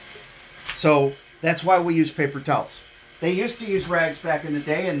finger. So that's why we use paper towels. They used to use rags back in the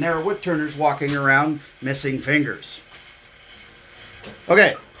day, and there are woodturners walking around missing fingers.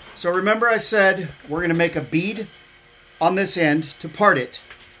 Okay, so remember I said we're going to make a bead on this end to part it.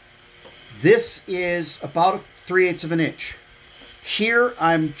 This is about 3/8 of an inch. Here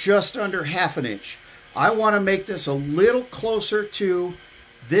I'm just under 1/2 inch. I want to make this a little closer to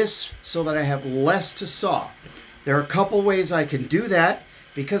this so that I have less to saw. There are a couple ways I can do that.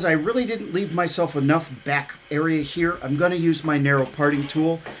 Because I really didn't leave myself enough back area here, I'm going to use my narrow parting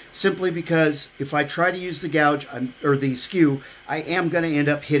tool, simply because if I try to use the gouge, or the skew, I am going to end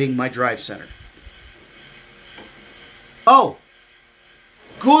up hitting my drive center. Oh,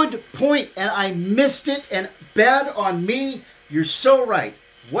 good point, and I missed it, and bad on me. You're so right.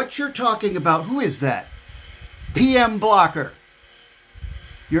 What you're talking about, who is that? PM Blocker.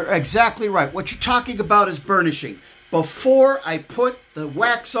 You're exactly right. What you're talking about is burnishing. Before I put the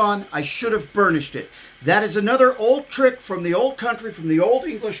wax on, I should have burnished it. That is another old trick from the old country, from the old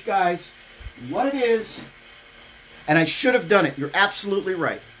English guys. What it is, and I should have done it. You're absolutely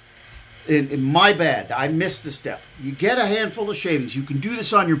right. In my bad, I missed a step. You get a handful of shavings. You can do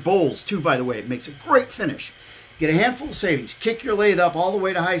this on your bowls too, by the way. It makes a great finish. Get a handful of shavings. Kick your lathe up all the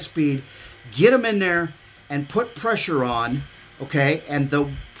way to high speed. Get them in there and put pressure on, okay? And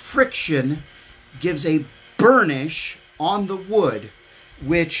the friction gives a burnish on the wood,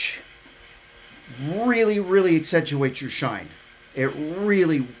 which really, really accentuates your shine. It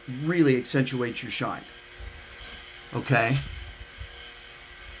really, really accentuates your shine. Okay?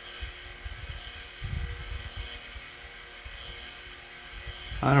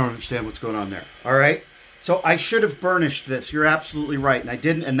 I don't understand what's going on there. All right? So I should have burnished this. You're absolutely right. And I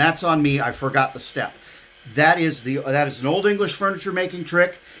didn't, and that's on me. I forgot the step. That is an old English furniture making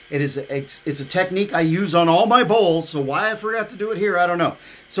trick. It's a technique I use on all my bowls, so why I forgot to do it here, I don't know.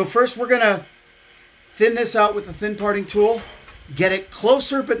 So first we're going to thin this out with a thin parting tool. Get it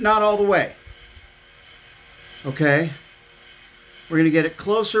closer, but not all the way. Okay? We're going to get it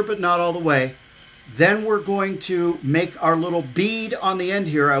closer, but not all the way. Then we're going to make our little bead on the end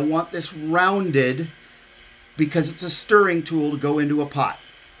here. I want this rounded because it's a stirring tool to go into a pot.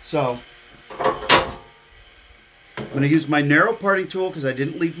 So I'm going to use my narrow parting tool because I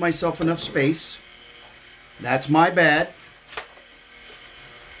didn't leave myself enough space. That's my bad.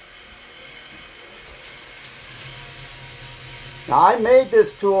 Now, I made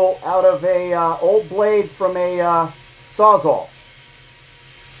this tool out of a old blade from a Sawzall.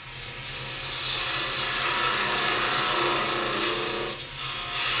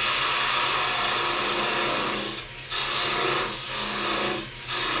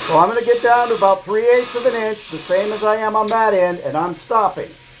 So I'm going to get down to about 3/8 of an inch, the same as I am on that end, and I'm stopping.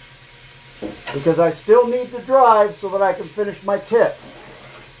 Because I still need to drive so that I can finish my tip.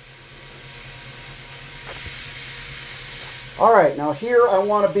 Alright, now here I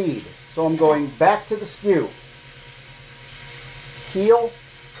want a bead. So I'm going back to the skew. Heel.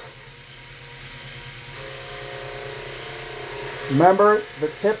 Remember the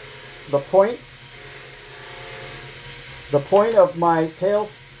tip, the point of my tail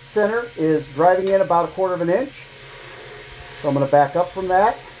center is driving in about 1/4 of an inch. So I'm going to back up from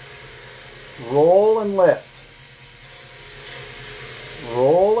that. Roll and lift.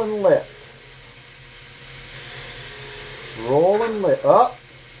 Roll and lift. Roll and lift. Up.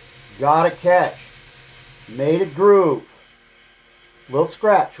 Got a catch. Made a groove. Little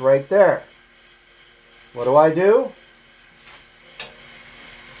scratch right there. What do?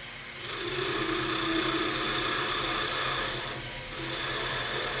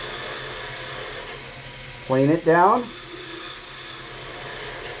 Plane it down.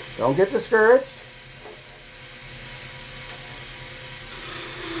 Don't get discouraged.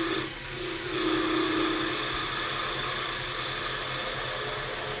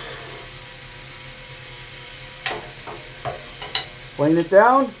 Plane it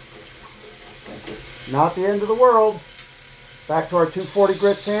down. Not the end of the world. Back to our 240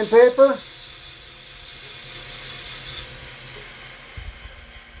 grit sandpaper.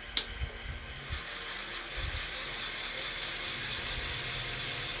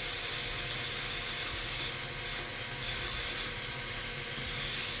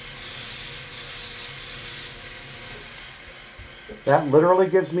 That literally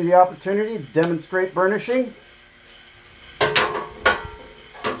gives me the opportunity to demonstrate burnishing.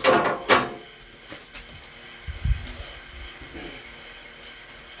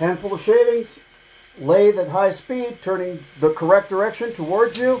 Handful of shavings, lathe at high speed, turning the correct direction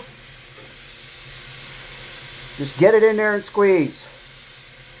towards you. Just get it in there and squeeze.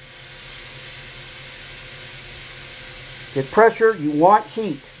 Get pressure, you want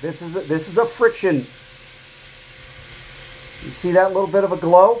heat. This is a friction. You see that little bit of a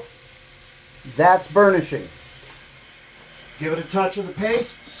glow? That's burnishing. Give it a touch of the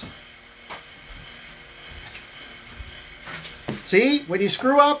pastes. See, when you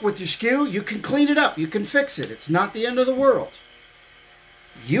screw up with your skew, you can clean it up. You can fix it. It's not the end of the world.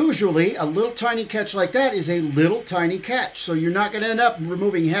 Usually, a little tiny catch like that is a little tiny catch. So you're not going to end up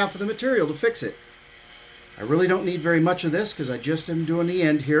removing half of the material to fix it. I really don't need very much of this because I just am doing the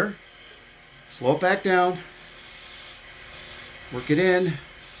end here. Slow it back down. Work it in.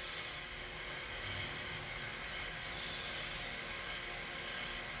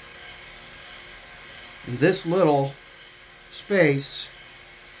 In this little space,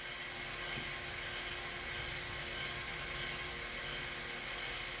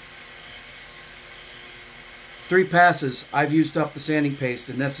 three passes, I've used up the sanding paste,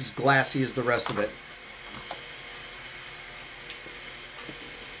 and this is glassy as the rest of it.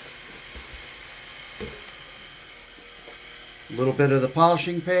 A little bit of the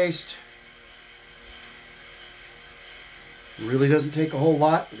polishing paste. Really doesn't take a whole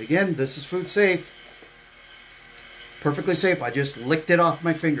lot. But again, this is food safe. Perfectly safe. I just licked it off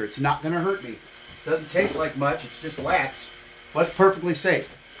my finger. It's not going to hurt me. Doesn't taste like much. It's just wax. But it's perfectly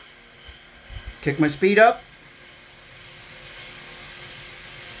safe. Kick my speed up.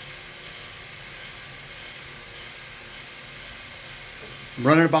 I'm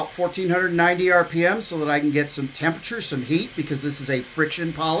running about 1490 RPM so that I can get some temperature, some heat, because this is a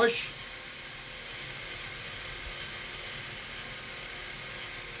friction polish.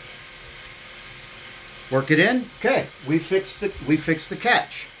 Work it in. Okay, we fixed the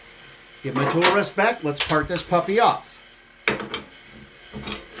catch. Get my tool rest back. Let's part this puppy off.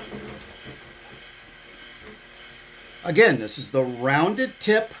 Again, this is the rounded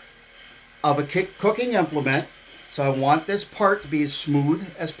tip of a cooking implement. So I want this part to be as smooth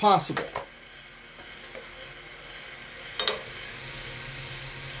as possible.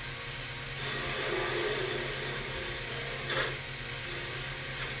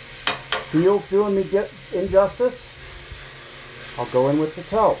 Heel's doing me injustice. I'll go in with the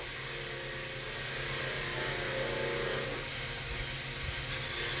toe.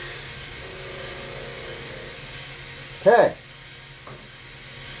 Okay.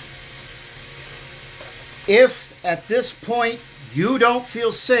 If at this point you don't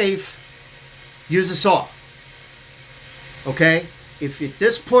feel safe, use a saw. Okay? If at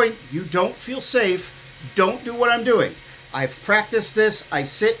this point you don't feel safe, don't do what I'm doing. I've practiced this. I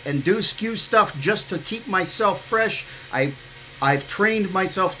sit and do skew stuff just to keep myself fresh. I've trained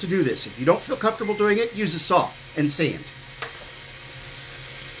myself to do this. If you don't feel comfortable doing it, use a saw and sand.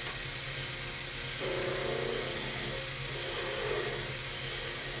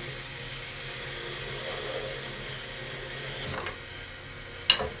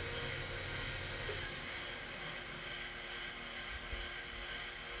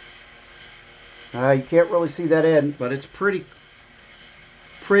 You can't really see that end, but it's pretty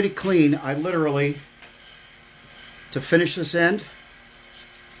clean. I literally, to finish this end,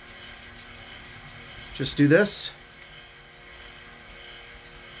 just do this.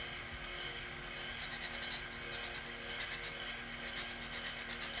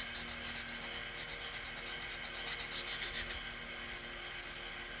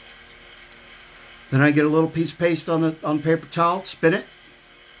 Then I get a little piece of paste on the paper towel, spin it,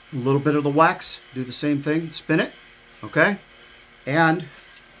 a little bit of the wax, do the same thing, spin it, okay? And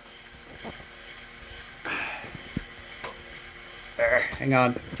hang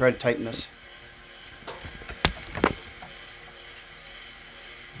on, try to tighten this.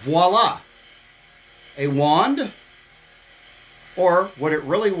 Voila! A wand, or what it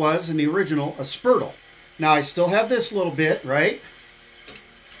really was in the original, a spurtle. Now I still have this little bit, right?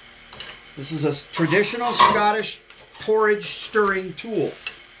 This is a traditional Scottish porridge stirring tool.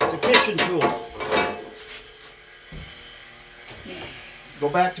 It's a kitchen tool. Go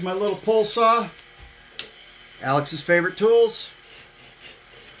back to my little pole saw. Alex's favorite tools.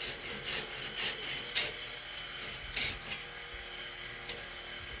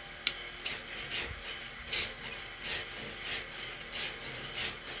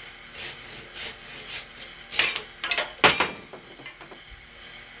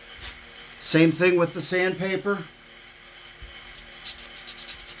 Same thing with the sandpaper.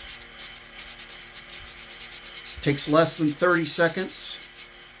 Takes less than 30 seconds.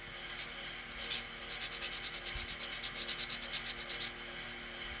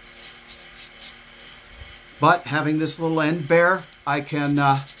 But having this little end bare, I can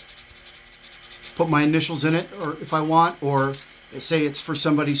put my initials in it, or if I want, or say it's for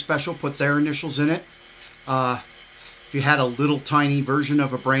somebody special, put their initials in it. If you had a little tiny version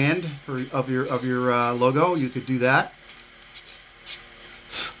of a brand of your logo, you could do that.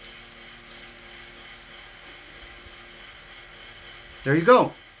 There you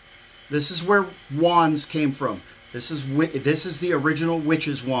go. This is where wands came from. This is the original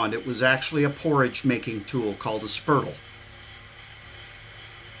witch's wand. It was actually a porridge making tool called a spurtle.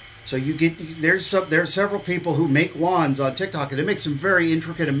 So you get there's several people who make wands on TikTok, and they make some very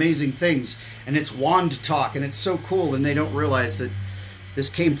intricate, amazing things. And it's wand talk, and it's so cool, and they don't realize that this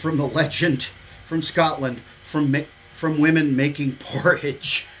came from the legend from Scotland, from women making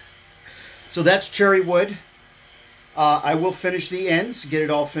porridge. So that's cherry wood. I will finish the ends, get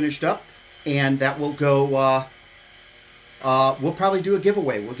it all finished up, and that will go. We'll probably do a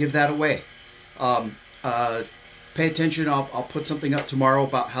giveaway. We'll give that away. Pay attention. I'll put something up tomorrow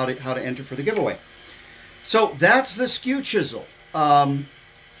about how to enter for the giveaway. So that's the Skew chisel.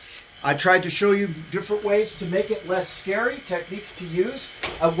 I tried to show you different ways to make it less scary, techniques to use.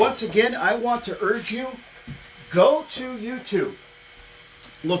 Once again, I want to urge you, go to YouTube.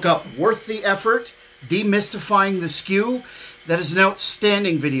 Look up Worth the Effort, Demystifying the Skew. That is an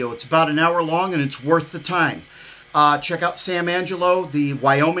outstanding video. It's about an hour long, and it's worth the time. Check out Sam Angelo, the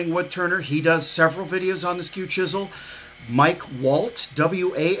Wyoming woodturner. He does several videos on the Skew chisel. Mike Walt,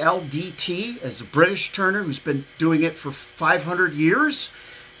 W-A-L-D-T, is a British turner who's been doing it for 500 years.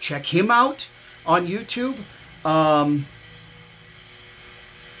 Check him out on YouTube.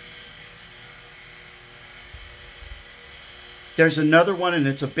 There's another one, and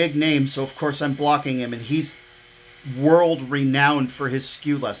it's a big name, so of course I'm blocking him, and he's world-renowned for his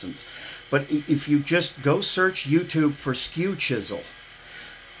Skew lessons. But if you just go search YouTube for Skew chisel,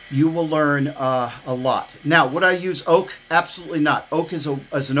 you will learn a lot. Now, would I use oak? Absolutely not. Oak is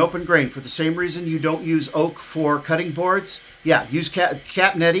an open grain for the same reason you don't use oak for cutting boards. Yeah, use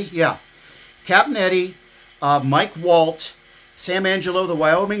Capnetti. Yeah, Capnetti, Mike Walt, Sam Angelo, the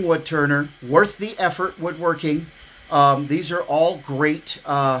Wyoming woodturner, Worth the Effort woodworking. These are all great.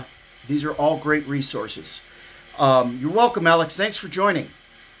 These are all great resources. You're welcome, Alex. Thanks for joining.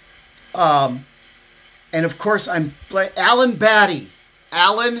 And of course, I'm Alan Batty.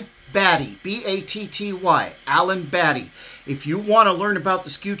 Alan Batty, B-A-T-T-Y, Alan Batty. If you want to learn about the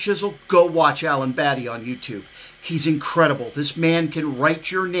Skew chisel, go watch Alan Batty on YouTube. He's incredible. This man can write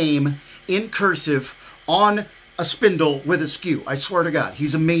your name in cursive on a spindle with a skew. I swear to God,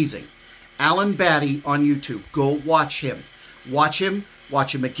 he's amazing. Alan Batty on YouTube. Go watch him. Watch him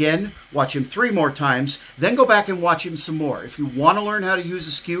again, watch him 3 more times, then go back and watch him some more. If you want to learn how to use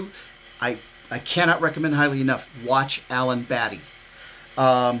a skew, I cannot recommend highly enough. Watch Alan Batty.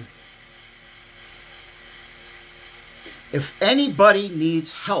 If anybody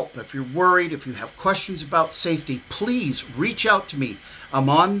needs help, if you're worried, if you have questions about safety, please reach out to me. I'm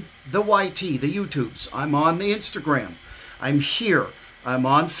on the YT, the YouTubes. I'm on the Instagram. I'm here. I'm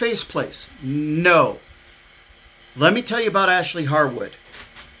on Faceplace. No. Let me tell you about Ashley Harwood.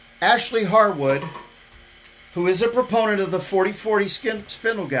 Ashley Harwood, who is a proponent of the 40-40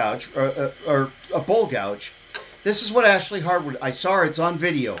 spindle gouge, or a bowl gouge, this is what Ashley Harwood, I saw her, it's on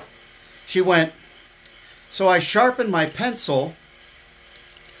video. She went, so I sharpened my pencil,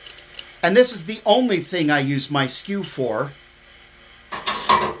 and this is the only thing I use my Skew for,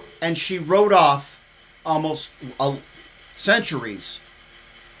 and she wrote off almost centuries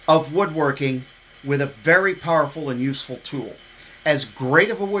of woodworking with a very powerful and useful tool. As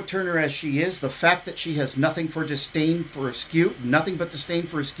great of a wood turner as she is, the fact that she has nothing but disdain for a Skew,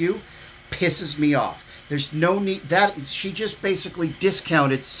 pisses me off. There's no need that she just basically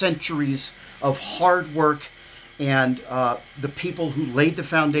discounted centuries of hard work and the people who laid the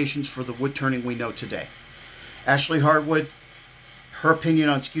foundations for the wood turning we know today. Ashley Harwood, her opinion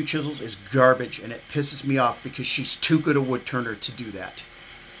on Skew chisels is garbage, and it pisses me off because she's too good a wood turner to do that.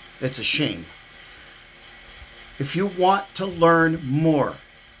 It's a shame. If you want to learn more,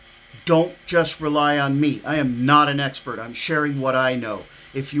 don't just rely on me. I am not an expert. I'm sharing what I know.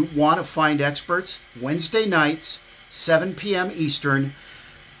 If you want to find experts, Wednesday nights, 7 p.m. Eastern,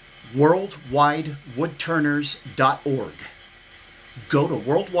 worldwidewoodturners.org. Go to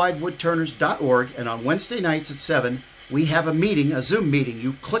worldwidewoodturners.org, and on Wednesday nights at 7, we have a meeting, a Zoom meeting.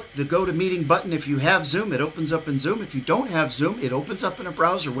 You click the Go to Meeting button. If you have Zoom, it opens up in Zoom. If you don't have Zoom, it opens up in a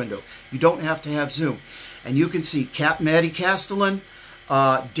browser window. You don't have to have Zoom. And you can see Captain Eddie Castellan,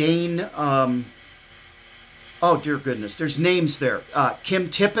 Dane, oh dear goodness, there's names there. Kim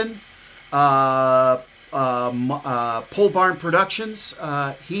Tippin, Pole Barn Productions,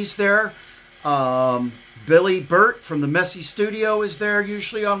 he's there. Billy Burt from the Messy Studio is there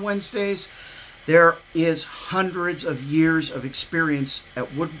usually on Wednesdays. There is hundreds of years of experience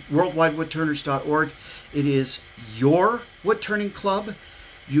at worldwidewoodturners.org. It is your wood turning club.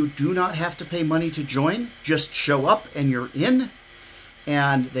 You do not have to pay money to join. Just show up and you're in.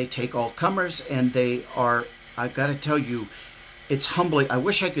 And they take all comers, and they are, I've got to tell you, it's humbling. I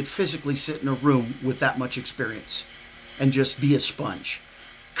wish I could physically sit in a room with that much experience and just be a sponge.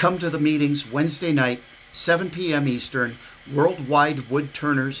 Come to the meetings Wednesday night, 7 p.m. Eastern,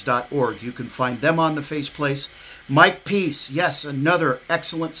 worldwidewoodturners.org. You can find them on the faceplace. Mike Peace, yes, another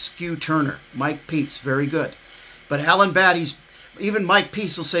excellent Skew turner. Mike Peace, very good. But Alan Batty's, even Mike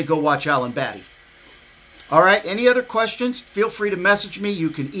Peace will say, go watch Alan Batty. All right, any other questions? Feel free to message me. You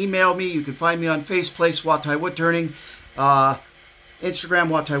can email me. You can find me on Faceplace, Watai Woodturning, Instagram,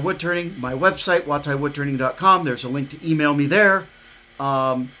 Watai Woodturning, my website, wataiwoodturning.com. There's a link to email me there.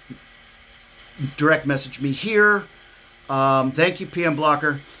 Direct message me here. Thank you, PM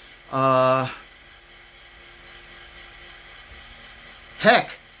Blocker.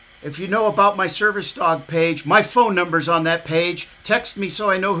 Heck, if you know about my service dog page, my phone number's on that page. Text me so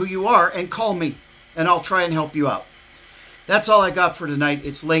I know who you are and call me, and I'll try and help you out. That's all I got for tonight.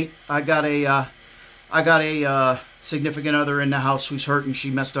 It's late. I got a significant other in the house who's hurt, and she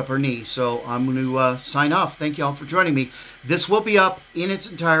messed up her knee. So I'm going to sign off. Thank you all for joining me. This will be up in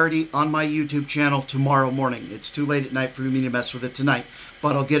its entirety on my YouTube channel tomorrow morning. It's too late at night for me to mess with it tonight,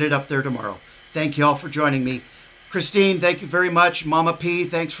 but I'll get it up there tomorrow. Thank you all for joining me. Christine, thank you very much. Mama P,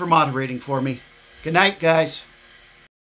 thanks for moderating for me. Good night, guys.